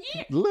 21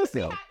 years.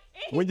 Listen,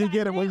 when you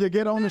get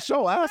on the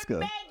show, ask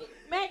her.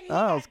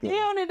 Maggie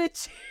down in the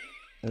chair.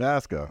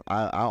 Ask her.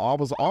 I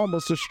was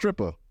almost a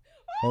stripper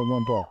on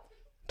one part.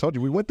 Told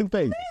you we went through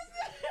phases.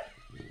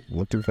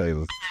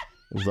 It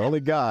was only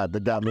God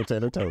that got me to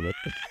entertainment.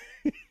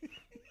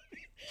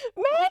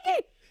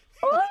 Maggie!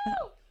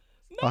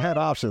 I had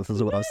options,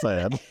 is what I'm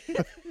saying.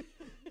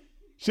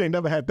 She ain't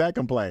never had that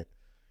complaint.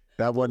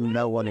 That wasn't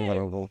one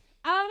of them.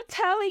 I'm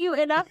telling you,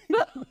 and I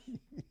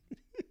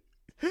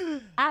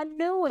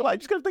knew it. Like,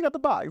 just gotta think out the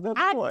box.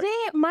 I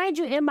did, mind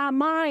you, in my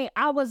mind,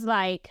 I was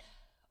like,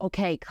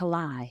 okay,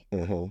 Kalai.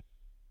 Mm-hmm.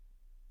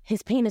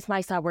 His penis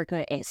might start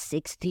working at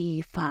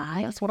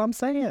 65. That's what I'm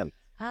saying.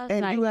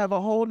 And like, you have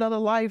a whole nother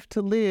life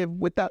to live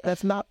without.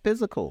 That's not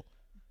physical.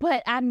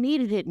 But I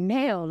needed it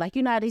now. Like,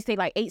 you know how they say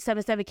like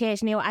 877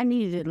 cash now? I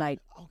needed it like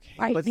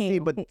right but now. See,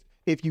 but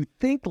if you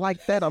think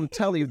like that, I'm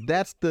telling you,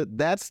 that's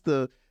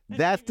the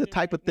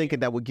type of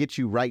thinking that will get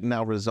you right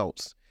now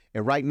results.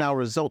 And right now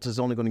results is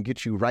only going to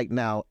get you right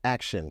now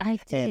action. I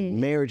did. And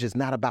marriage is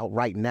not about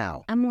right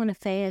now. I'm on a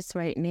fast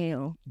right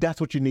now.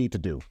 That's what you need to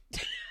do.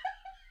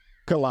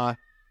 Kalai,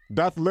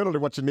 that's literally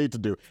what you need to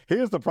do.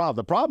 Here's the problem.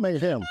 The problem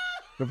ain't him.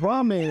 The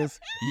problem is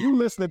you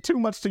listening too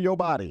much to your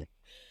body.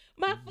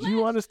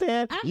 You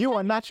understand? You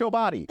are not your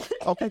body.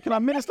 Okay, can I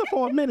minister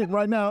for a minute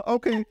right now?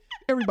 Okay,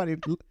 everybody,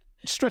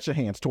 stretch your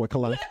hands toward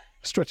Kalai.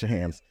 Stretch your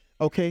hands.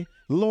 Okay,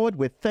 Lord,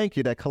 we thank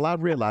you that Kalai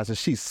realizes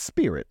she's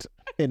spirit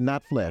and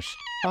not flesh.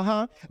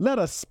 Let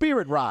her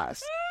spirit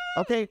rise.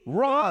 Okay,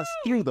 rise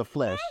through the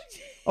flesh.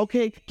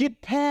 Okay,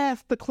 get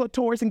past the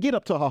clitoris and get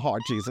up to her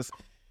heart, Jesus.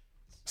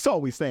 So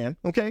we saying,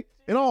 okay?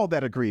 And all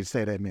that agrees,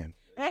 say that, amen.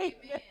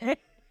 Amen.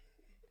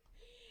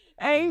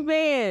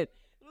 Amen.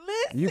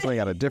 Listen. You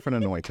got a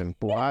different anointing.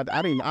 Boy, I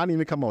didn't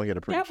even come on here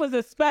to preach. That was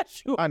a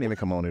special. I didn't even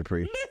come on here to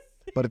preach. Listen.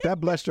 But if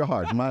that blessed your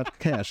heart, my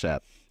cash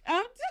app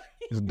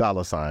is $ETRE.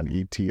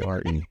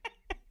 I'm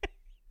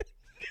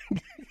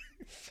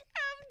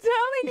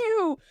telling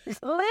you.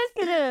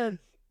 Listen.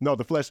 No,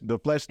 the flesh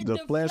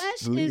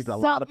leads a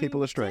lot of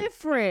people astray.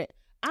 Different.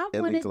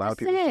 It leads a lot of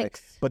people astray.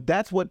 But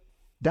that's what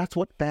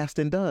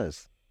fasting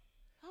does.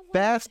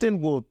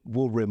 Fasting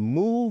will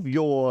remove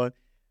your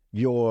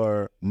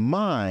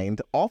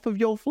mind off of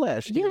your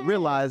flesh. Yeah. You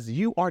realize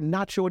you are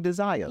not your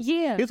desires.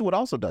 Yeah. Here's what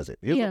also does it.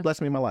 Here's what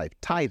blessed me in my life.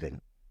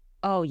 Tithing.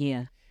 Oh,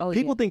 yeah.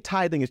 People think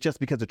tithing is just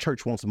because the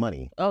church wants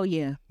money. Oh,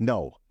 yeah.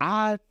 No,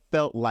 I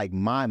felt like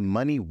my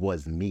money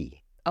was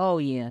me. Oh,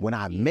 yeah. When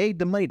I made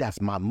the money, that's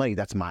my money.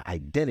 That's my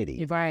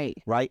identity.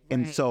 Right?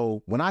 And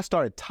so when I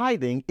started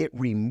tithing, it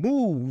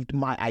removed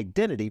my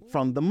identity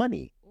from the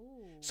money.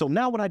 So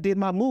now when I did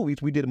my movies,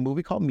 we did a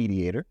movie called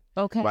Mediator.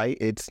 Okay. Right?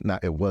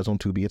 It was on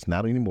Tubi. It's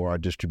not anymore. Our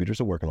distributors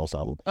are working on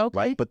something. Okay.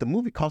 Right? But the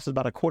movie cost us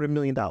about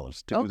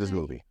 $250,000 to do this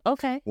movie.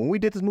 Okay. When we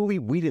did this movie,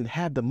 we didn't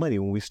have the money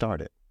when we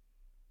started.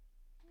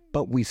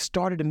 But we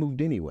started and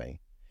moved anyway.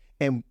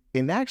 And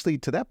actually,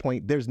 to that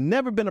point, there's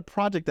never been a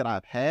project that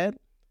I've had,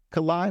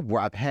 Kalai,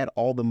 where I've had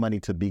all the money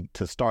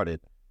to start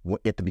it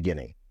at the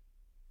beginning.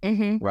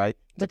 Mm-hmm. Right?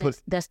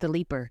 But that's the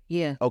leaper.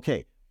 Yeah.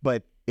 Okay.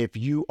 But if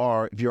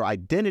your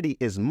identity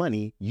is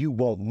money, you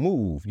won't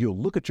move. You'll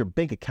look at your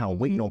bank account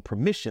waiting on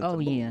permission to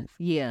move. Yeah.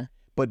 Yeah.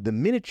 But the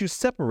minute you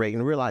separate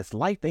and realize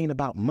life ain't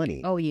about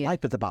money. Oh, yeah.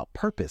 Life is about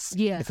purpose.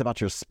 Yeah. It's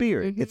about your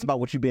spirit. Mm-hmm. It's about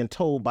what you've been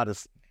told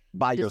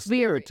by your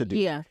spirit to do.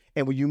 Yeah.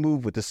 And when you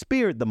move with the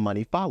spirit, the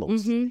money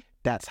follows. Mm-hmm.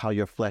 That's how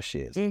your flesh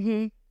is.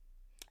 Mm-hmm.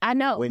 I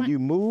know. When you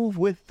move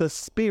with the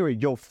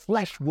spirit, your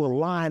flesh will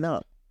line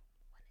up.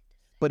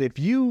 But if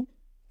you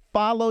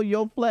follow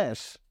your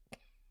flesh,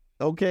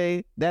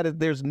 okay,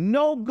 there's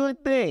no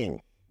good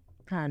thing.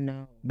 I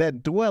know.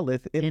 That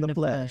dwelleth in the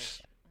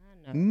flesh.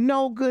 I know.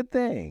 No good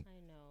thing. I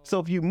know. So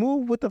if you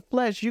move with the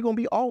flesh, you're gonna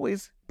be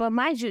always. But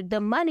mind you,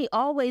 the money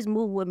always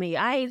move with me.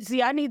 I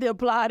need to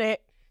apply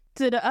that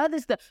to the other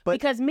stuff.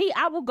 Because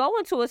I will go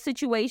into a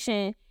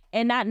situation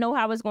and not know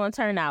how it's going to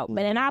turn out.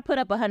 But then I put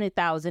up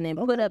 100,000 and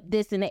put up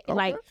this and that. Okay.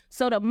 Like,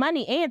 so the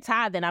money and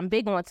tithing, I'm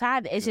big on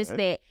tithing. It's just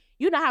that,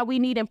 you know how we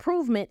need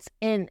improvements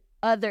in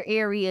other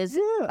areas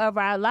of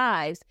our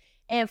lives.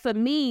 And for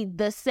me,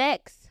 the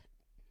sex.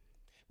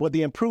 Well,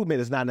 the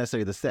improvement is not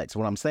necessarily the sex.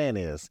 What I'm saying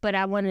is. But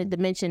I wanted to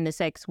mention the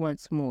sex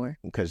once more.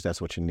 Because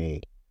that's what you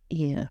need.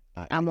 Yeah.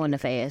 I'm on the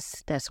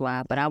fast. That's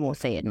why. But I won't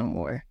say it no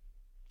more.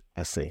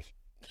 I see.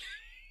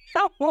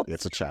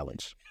 It's a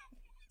challenge.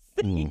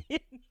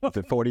 Is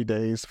it 40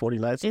 days, 40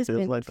 nights? It's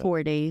been like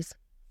 4 days.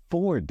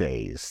 4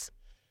 days.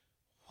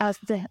 I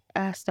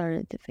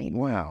started to faint.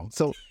 Wow.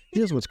 So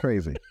here's what's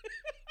crazy.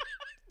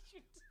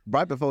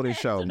 Right before this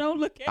show,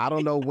 I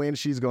don't know when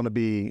she's going to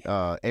be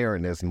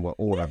airing this in what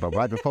order, but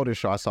right before this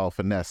show, I saw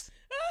Finesse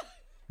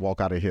walk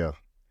out of here.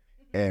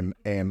 And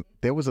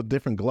there was a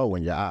different glow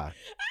in your eye.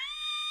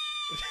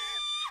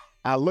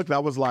 I looked, I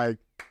was like,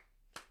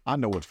 I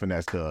know what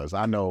Finesse does.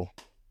 I know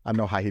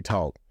how he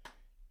talk.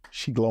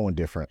 She glowing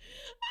different.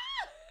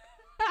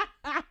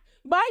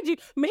 Mind you,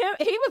 man,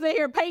 he was in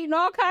here painting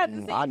all kinds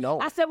of things. I know.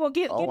 I said, well,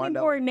 give me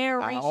more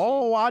narration.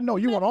 I know.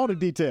 You want all the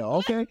detail,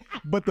 okay?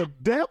 But the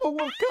devil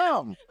will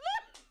come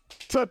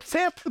to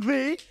tempt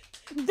thee.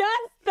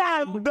 Dost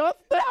thou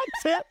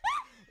tempt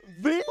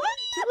thee?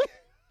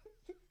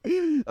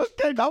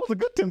 Okay, that was a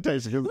good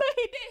temptation. Look,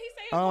 he did.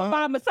 He said,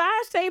 my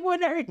massage table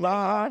and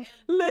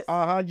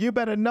everything. You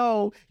better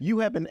know you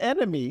have an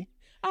enemy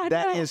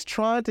that is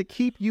trying to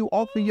keep you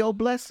off of your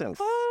blessings.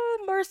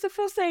 Oh,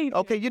 merciful Savior.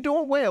 Okay, you're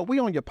doing well. We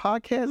on your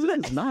podcast.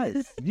 This is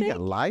nice. You got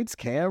lights,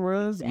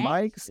 cameras,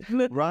 mics,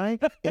 right?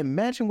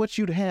 Imagine what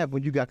you'd have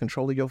when you got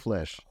control of your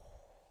flesh.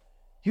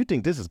 You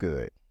think this is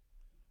good.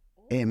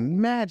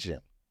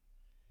 Imagine.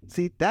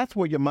 See, that's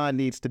where your mind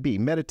needs to be.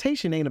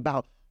 Meditation ain't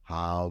about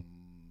how.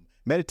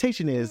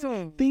 Meditation is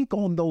think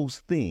on those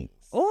things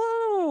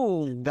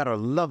that are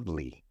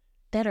lovely.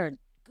 That are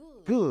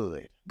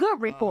good.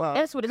 Good report.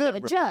 That's what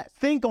it's just.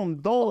 Think on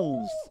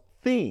those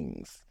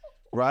things,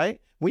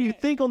 right? When you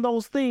think on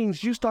those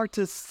things, you start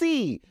to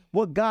see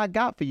what God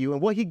got for you.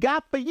 And what he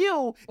got for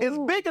you is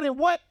bigger than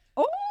what?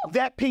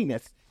 That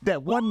penis.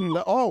 That one,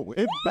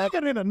 it's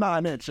bigger than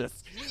 9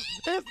 inches.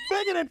 It's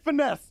bigger than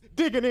finesse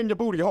digging in your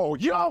booty hole.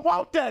 You don't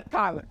want that,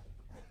 Kyla.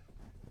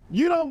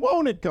 You don't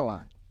want it,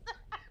 Kyla.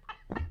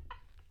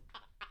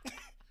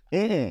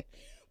 Yeah.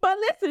 But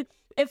listen,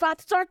 if I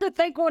start to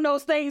think on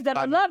those things that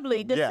are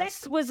lovely, the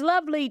sex was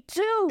lovely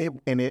too.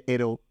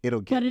 It'll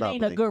get but it lovely.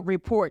 Ain't a good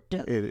report,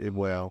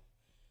 though.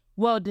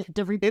 Well,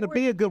 the report. It'll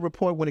be a good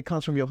report when it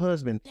comes from your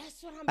husband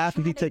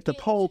after he takes the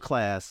pole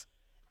class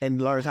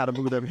and learns how to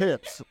move them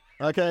hips.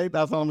 Okay,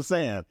 that's what I'm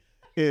saying.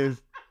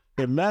 Is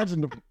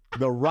imagine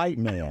the right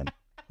man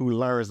who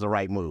learns the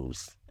right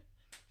moves.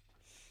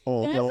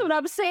 That's what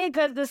I'm saying,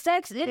 because the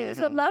sex, it is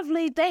a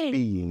lovely thing.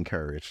 Be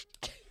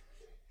encouraged.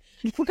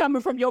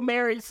 Coming from your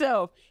married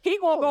self. He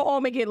gonna go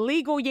home and get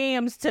legal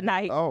yams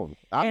tonight. I'm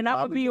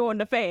gonna be on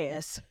the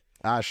fast.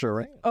 I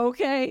sure am.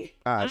 Okay?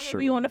 I'm gonna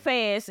be on the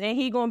fast, and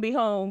he gonna be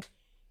home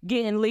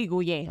getting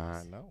legal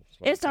yams. I know.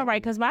 It's all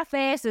right, because my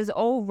fast is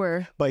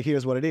over. But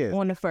here's what it is.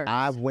 On the first.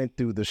 I went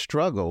through the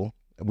struggle.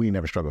 We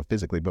never struggled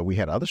physically, but we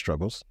had other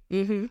struggles.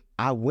 Mm-hmm.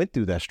 I went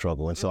through that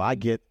struggle, and so I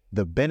get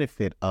the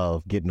benefit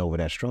of getting over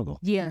that struggle.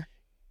 Yeah.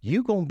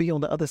 You gonna be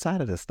on the other side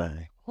of this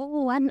thing.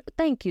 Oh,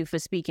 thank you for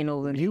speaking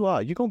over me. You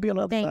are. You're gonna be on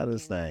the other side of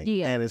this thing.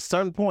 Yeah. And at a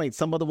certain point,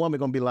 some other woman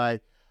gonna be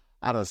like,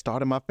 I done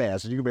started my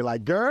fast. And you gonna be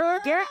like, girl,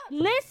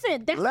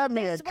 listen. Let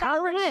me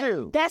encourage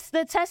you. That's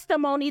the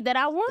testimony that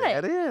I want.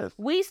 That is.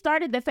 We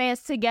started the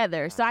fast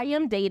together. So I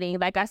am dating.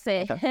 Like I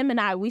said, him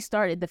and we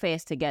started the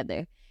fast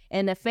together.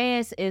 And the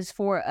fast is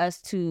for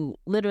us to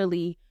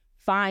literally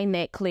find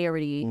that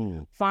clarity,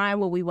 find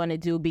what we want to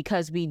do,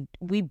 because we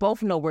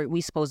both know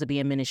we're supposed to be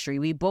in ministry.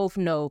 We both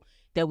know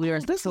that we are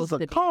this supposed is a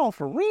to call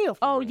for real.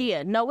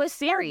 Yeah. No, it's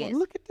serious. Oh,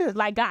 look at this.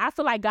 Like, I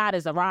feel like God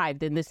has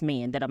arrived in this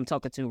man that I'm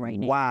talking to right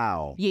now.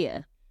 Wow.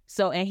 Yeah.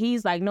 So, and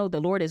he's like, no, the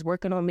Lord is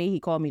working on me. He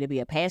called me to be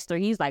a pastor.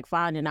 He's like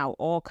finding out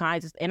all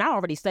kinds of, and I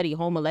already studied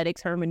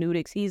homiletics,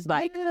 hermeneutics. He's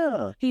like,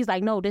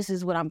 no, this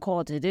is what I'm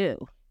called to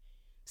do.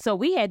 So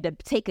we had to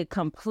take a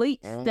complete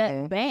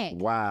step back.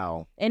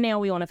 Wow. And now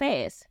we on a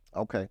fast.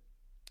 Okay.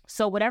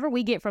 So whatever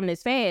we get from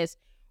this fast,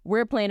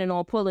 we're planning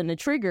on pulling the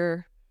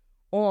trigger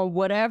on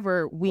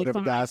whatever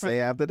God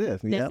say after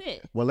this. That's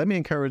it. Well, let me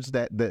encourage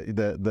that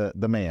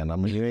the man. I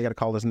mean, you ain't got to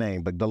call his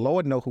name, but the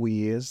Lord know who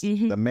he is.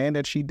 Mm-hmm. The man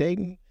that she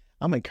dating,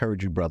 I'm gonna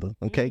encourage you, brother.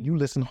 Okay, you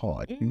listen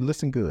hard. You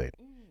listen good,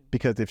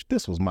 because if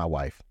this was my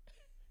wife,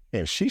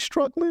 and she's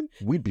struggling,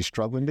 we'd be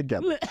struggling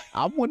together.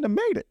 I wouldn't have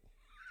made it.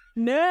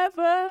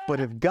 Never.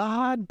 But if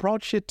God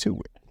brought you to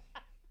it,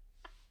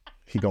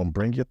 he gonna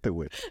bring you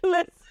through it.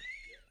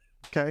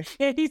 Okay.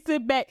 And he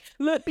sit back.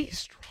 Look, be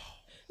strong.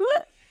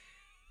 Look.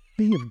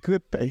 Be of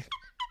good faith.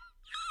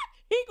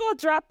 He gonna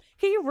drop.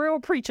 He a real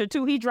preacher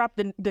too. He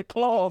dropped the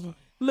claw.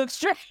 Look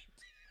straight.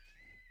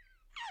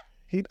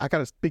 I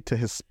gotta speak to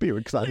his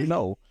spirit, because I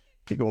know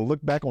he gonna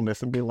look back on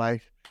this and be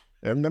like,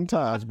 them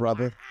times,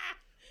 brother.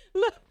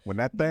 Look, when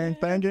that thing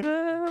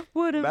it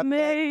would have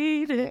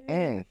made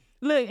it.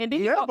 Look, and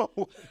then I never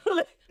would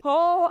have.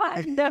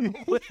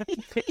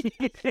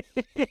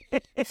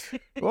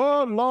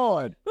 Oh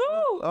Lord.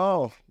 Ooh.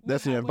 Oh,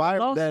 that's the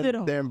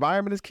environment. The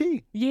environment is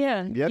key.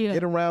 Yeah. Yep. Yeah.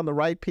 Get around the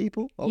right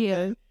people.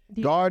 Okay.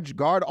 Yeah.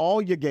 Guard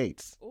all your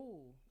gates.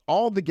 Ooh.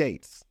 All the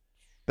gates.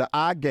 The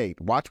eye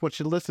gate. Watch what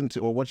you listen to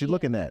or what you're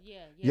looking at.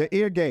 Yeah. Your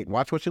ear gate.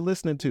 Watch what you're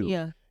listening to.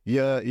 Yeah.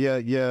 Your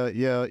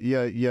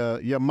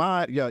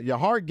mind, your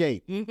heart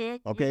gate.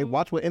 Mm-hmm. Okay. Mm-hmm.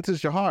 Watch what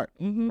enters your heart.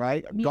 Mm-hmm.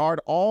 Right. Yeah.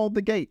 Guard all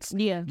the gates.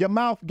 Yeah. Your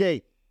mouth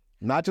gate.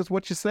 Not just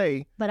what you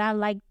say. But I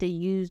like to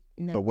use.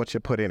 But what you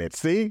put in it.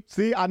 See,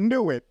 I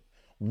knew it.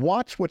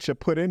 Watch what you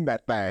put in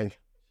that thing.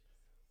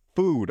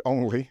 Food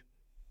only.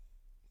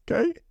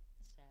 Okay. Sorry.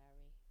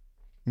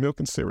 Milk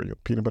and cereal,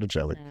 peanut butter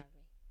jelly. Sorry.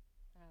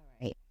 All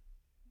right.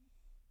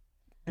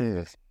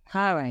 Yes.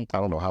 All right. I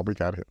don't know how we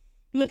got here.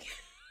 Look.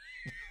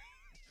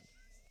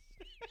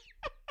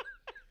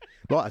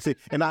 Well, see,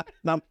 and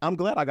I'm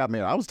glad I got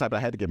married. I was the type I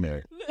had to get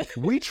married.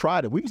 We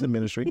tried it. We was in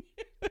ministry.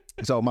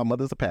 So my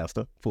mother's a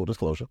pastor, full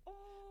disclosure.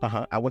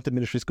 I went to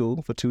ministry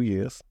school for 2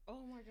 years. Oh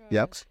my God.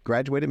 Yep.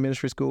 Graduated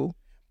ministry school.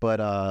 But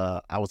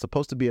I was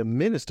supposed to be a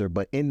minister,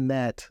 but in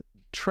that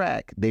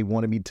track, they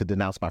wanted me to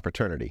denounce my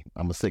fraternity.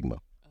 I'm a Sigma.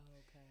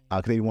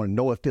 They wanted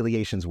no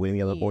affiliations with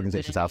any other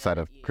organizations outside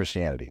of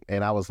Christianity.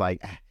 And I was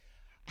like,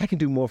 I can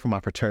do more for my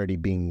fraternity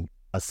being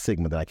a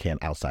Sigma than I can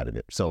outside of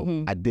it.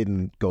 So I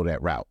didn't go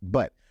that route.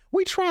 But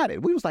we tried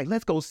it. We was like,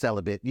 let's go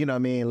celibate. You know what I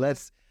mean?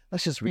 Let's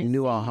just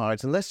renew our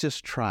hearts and let's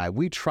just try.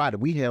 We tried it.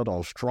 We held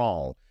on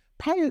strong.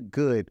 Probably a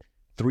good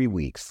 3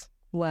 weeks.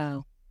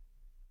 Wow.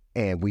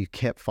 And we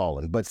kept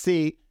falling. But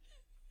see,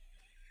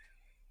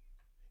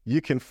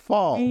 you can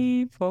fall.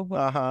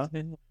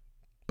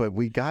 But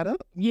we got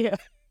up. Yeah.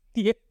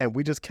 And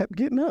we just kept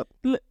getting up.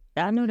 Look,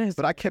 I know that's.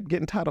 But I kept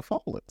getting tired of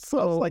falling. So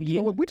I was like, you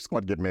know what? We just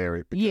want to get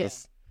married.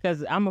 Yes.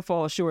 Because I'm going to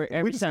fall short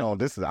every time.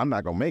 I'm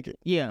not going to make it.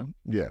 Yeah.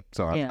 Yeah.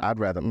 So I'd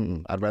rather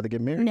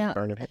get married.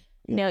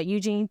 Now,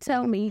 Eugene,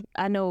 tell me,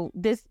 I know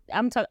this,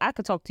 I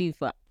could talk to you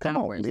for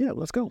hours. Yeah,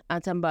 let's go. I'm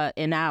talking about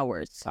in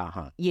hours.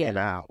 Yeah. In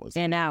hours.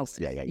 In hours.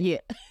 Yeah.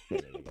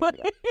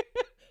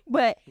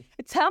 But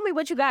tell me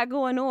what you got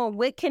going on.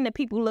 What can the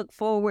people look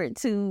forward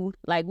to?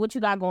 Like, what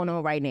you got going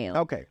on right now?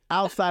 Okay.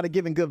 Outside of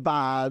giving good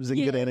vibes and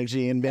good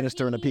energy and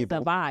ministering to people.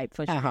 The vibe,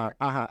 for sure.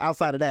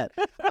 Outside of that,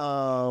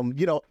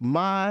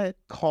 my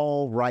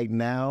call right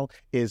now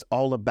is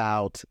all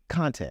about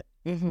content,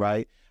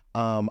 right?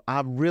 I'm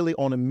really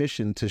on a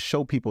mission to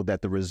show people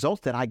that the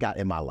results that I got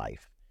in my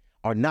life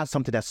are not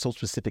something that's so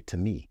specific to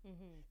me.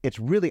 It's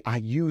really, I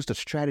used a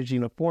strategy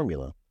and a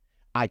formula.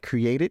 I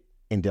created,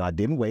 and then I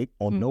didn't wait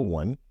on no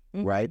one,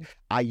 right?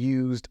 I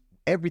used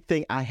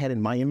everything I had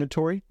in my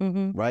inventory,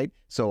 right?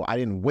 So I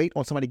didn't wait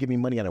on somebody to give me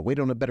money. I didn't wait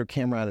on a better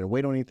camera. I didn't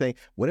wait on anything.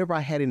 Whatever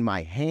I had in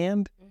my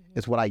hand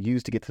is what I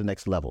used to get to the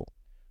next level,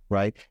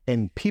 right?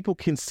 And people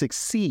can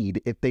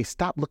succeed if they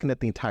stop looking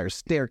at the entire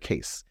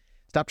staircase.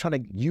 Stop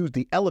trying to use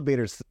the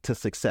elevators to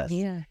success.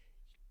 Yeah.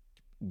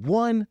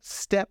 One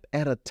step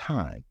at a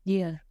time.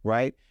 Yeah.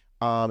 Right?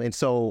 And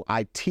so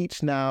I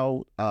teach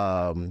now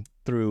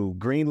through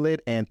Greenlit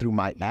and through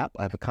my app.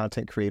 I have a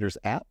content creators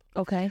app.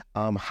 Okay.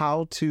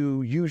 How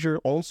to use your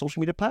own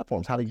social media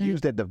platforms, how to use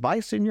that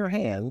device in your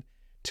hand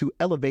to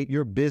elevate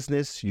your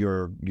business,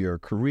 your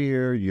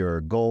career,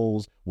 your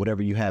goals,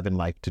 whatever you have in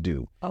life to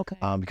do. Okay.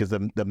 Because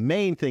the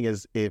main thing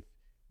is, if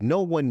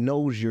no one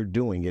knows you're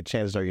doing it,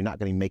 chances are you're not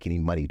going to make any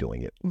money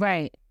doing it.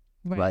 Right.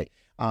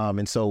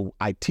 And so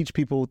I teach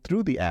people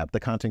through the app, the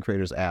Content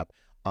Creators app,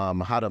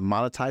 how to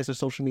monetize their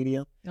social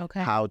media,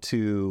 how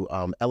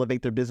to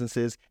elevate their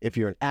businesses. If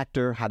you're an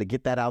actor, how to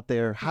get that out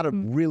there, how to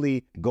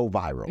really go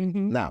viral.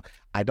 Now,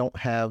 I don't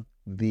have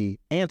the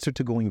answer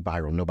to going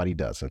viral. Nobody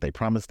does. If they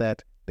promise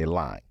that, they're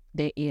lying.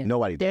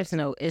 Nobody does.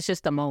 It's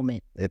just a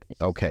moment.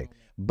 Okay.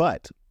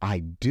 But I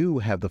do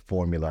have the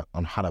formula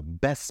on how to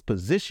best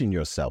position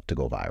yourself to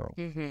go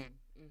viral.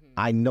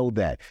 I know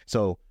that.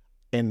 So,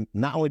 and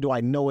not only do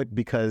I know it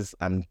because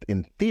I'm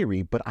in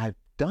theory, but I've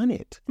done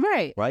it.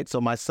 Right.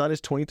 So my son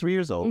is 23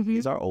 years old.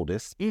 He's our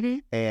oldest.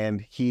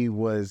 And he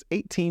was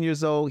 18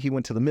 years old. He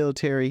went to the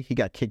military. He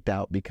got kicked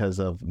out because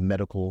of some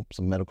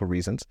medical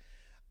reasons.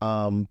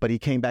 But he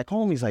came back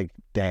home. He's like,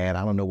 Dad,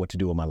 I don't know what to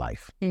do with my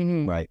life.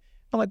 Right.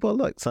 I'm like, well,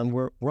 look, son,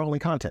 we're all in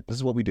content. This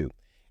is what we do.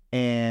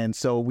 And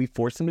so we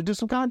forced him to do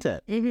some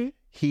content.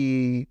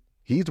 He's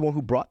the one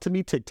who brought to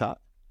me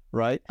TikTok.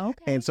 Right.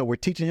 Okay. And so we're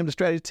teaching him the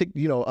strategy,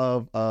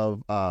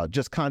 of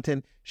just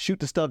content, shoot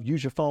the stuff,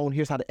 use your phone.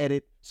 Here's how to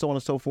edit, so on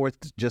and so forth.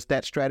 Just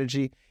that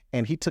strategy.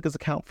 And he took his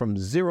account from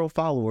 0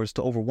 followers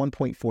to over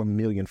 1.4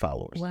 million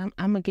followers. Well,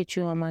 I'm going to get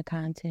you on my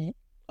content.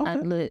 Okay.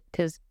 Look,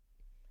 because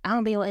I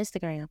don't be on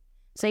Instagram.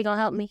 So you going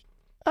to help me?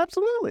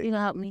 Absolutely. You going to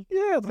help me?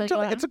 Yeah.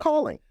 It's a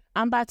calling.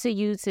 I'm about to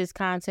use his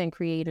content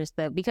creator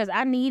stuff because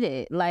I need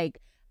it. Like,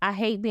 I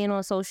hate being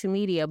on social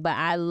media, but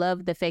I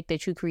love the fact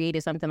that you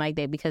created something like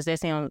that because that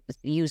sounds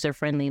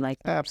user-friendly. Like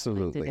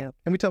absolutely. And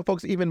we tell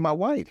folks, even my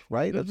wife,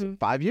 right?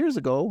 5 years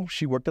ago,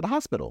 she worked at a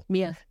hospital.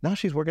 Yeah. Now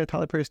she's working at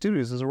Tyler Perry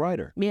Studios as a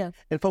writer. Yeah.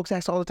 And folks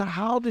ask all the time,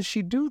 how does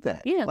she do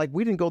that? Yeah. Like,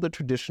 we didn't go the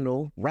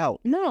traditional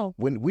route. No.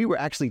 When we were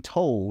actually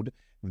told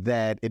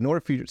that in order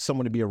for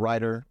someone to be a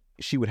writer,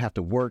 she would have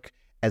to work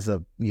as a,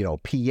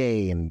 PA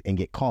and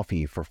get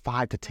coffee for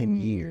 5 to 10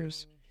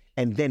 years.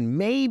 And then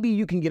maybe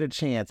you can get a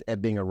chance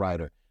at being a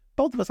writer.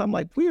 Both of us, I'm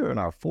like, we're in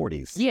our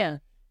 40s. Yeah.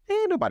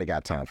 Ain't nobody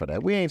got time for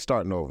that. We ain't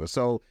starting over.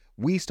 So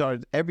we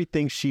started,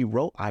 everything she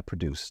wrote, I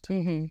produced.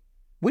 We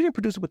didn't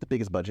produce it with the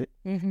biggest budget.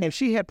 And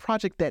she had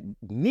project that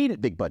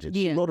needed big budget.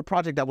 She wrote a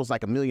project that was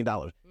like $1 million.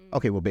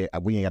 Okay, well, babe,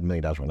 we ain't got $1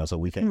 million right now, so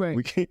we can't.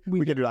 We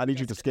can do it. I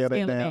need you to scale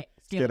that down.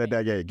 Scale that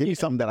down. Yeah, give me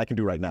something that I can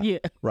do right now. Yeah.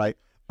 Right?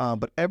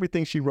 But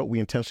everything she wrote, we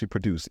intentionally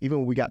produced. Even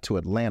when we got to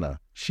Atlanta,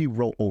 she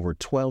wrote over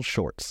 12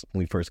 shorts when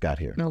we first got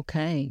here.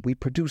 Okay. We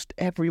produced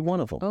every one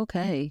of them.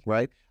 Okay.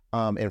 Right?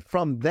 And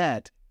from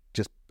that,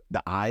 just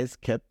the eyes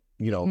kept,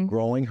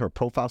 growing. Her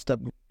profile stuff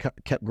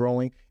kept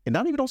growing. And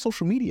not even on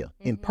social media,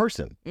 in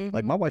person.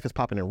 Like, my wife is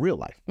popping in real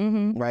life.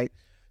 Right?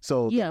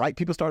 So the right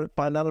people started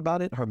finding out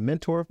about it. Her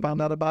mentor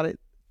found out about it.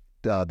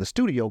 the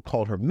studio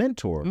called her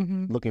mentor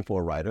looking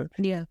for a writer.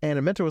 Yeah. And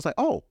her mentor was like,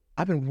 oh,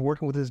 I've been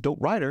working with this dope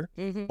writer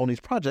on these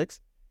projects,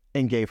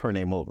 and gave her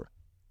name over.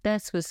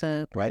 That's what's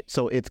up. Right?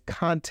 So it's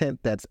content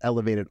that's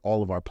elevated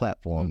all of our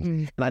platforms.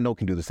 And I know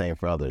can do the same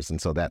for others.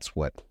 And so that's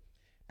what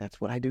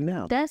I do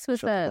now. That's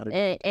what's up.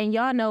 And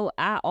y'all know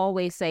I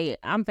always say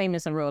I'm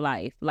famous in real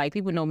life. Like,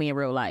 people know me in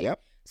real life. Yep.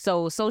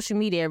 So social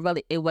media,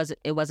 really, it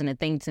wasn't a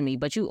thing to me.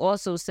 But you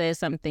also said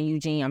something,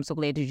 Eugene, I'm so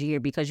glad that you're here,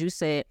 because you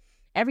said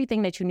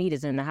everything that you need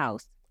is in the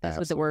house. That's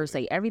what the words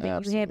say.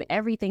 Everything you have,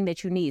 everything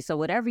that you need. So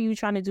whatever you're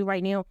trying to do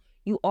right now,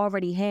 you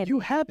already have it. You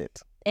have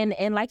it.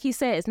 And like he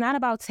said, it's not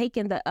about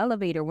taking the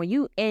elevator. When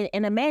you and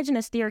imagine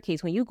a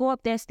staircase. When you go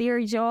up that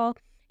stairs, y'all,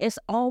 it's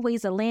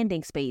always a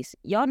landing space.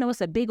 Y'all know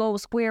it's a big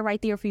old square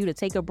right there for you to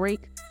take a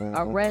break,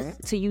 a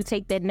rest, till you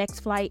take that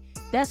next flight.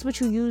 That's what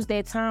you use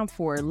that time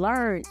for.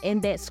 Learn in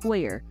that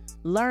square.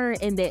 Learn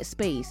in that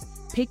space.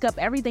 Pick up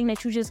everything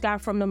that you just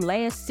got from them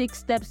last 6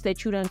 steps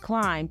that you done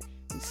climbed.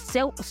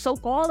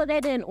 Soak all of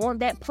that in on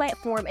that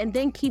platform, and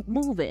then keep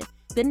moving.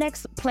 The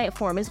next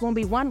platform is going to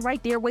be one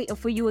right there waiting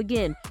for you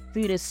again, for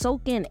you to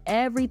soak in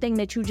everything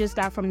that you just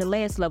got from the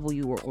last level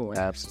you were on.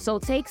 Absolutely. So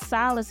take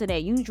solace in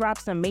that. You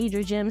dropped some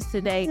major gems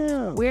today.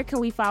 Yeah. Where can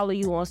we follow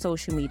you on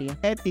social media?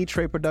 At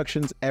E-Tre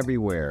Productions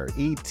everywhere.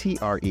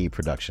 E-T-R-E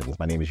Productions.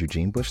 My name is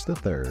Eugene Bush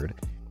III,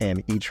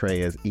 and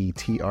E-Tre is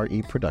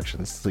E-T-R-E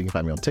Productions. So you can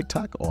find me on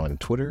TikTok, on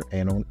Twitter,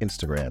 and on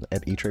Instagram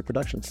at E-Tre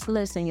Productions.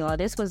 Listen, y'all,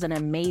 this was an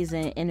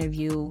amazing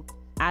interview.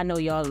 I know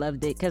y'all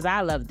loved it, because I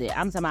loved it.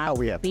 I'm talking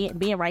about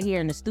being right here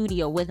in the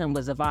studio with him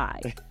was a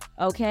vibe.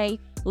 Okay?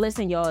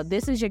 Listen, y'all,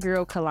 this is your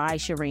girl, Kalai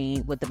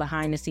Shireen, with the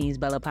Behind the Scenes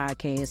Bella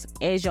podcast.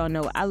 As y'all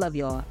know, I love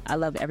y'all. I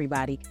love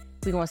everybody.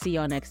 We're going to see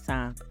y'all next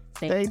time.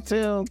 Stay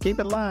tuned. Keep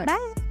it live.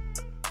 Bye.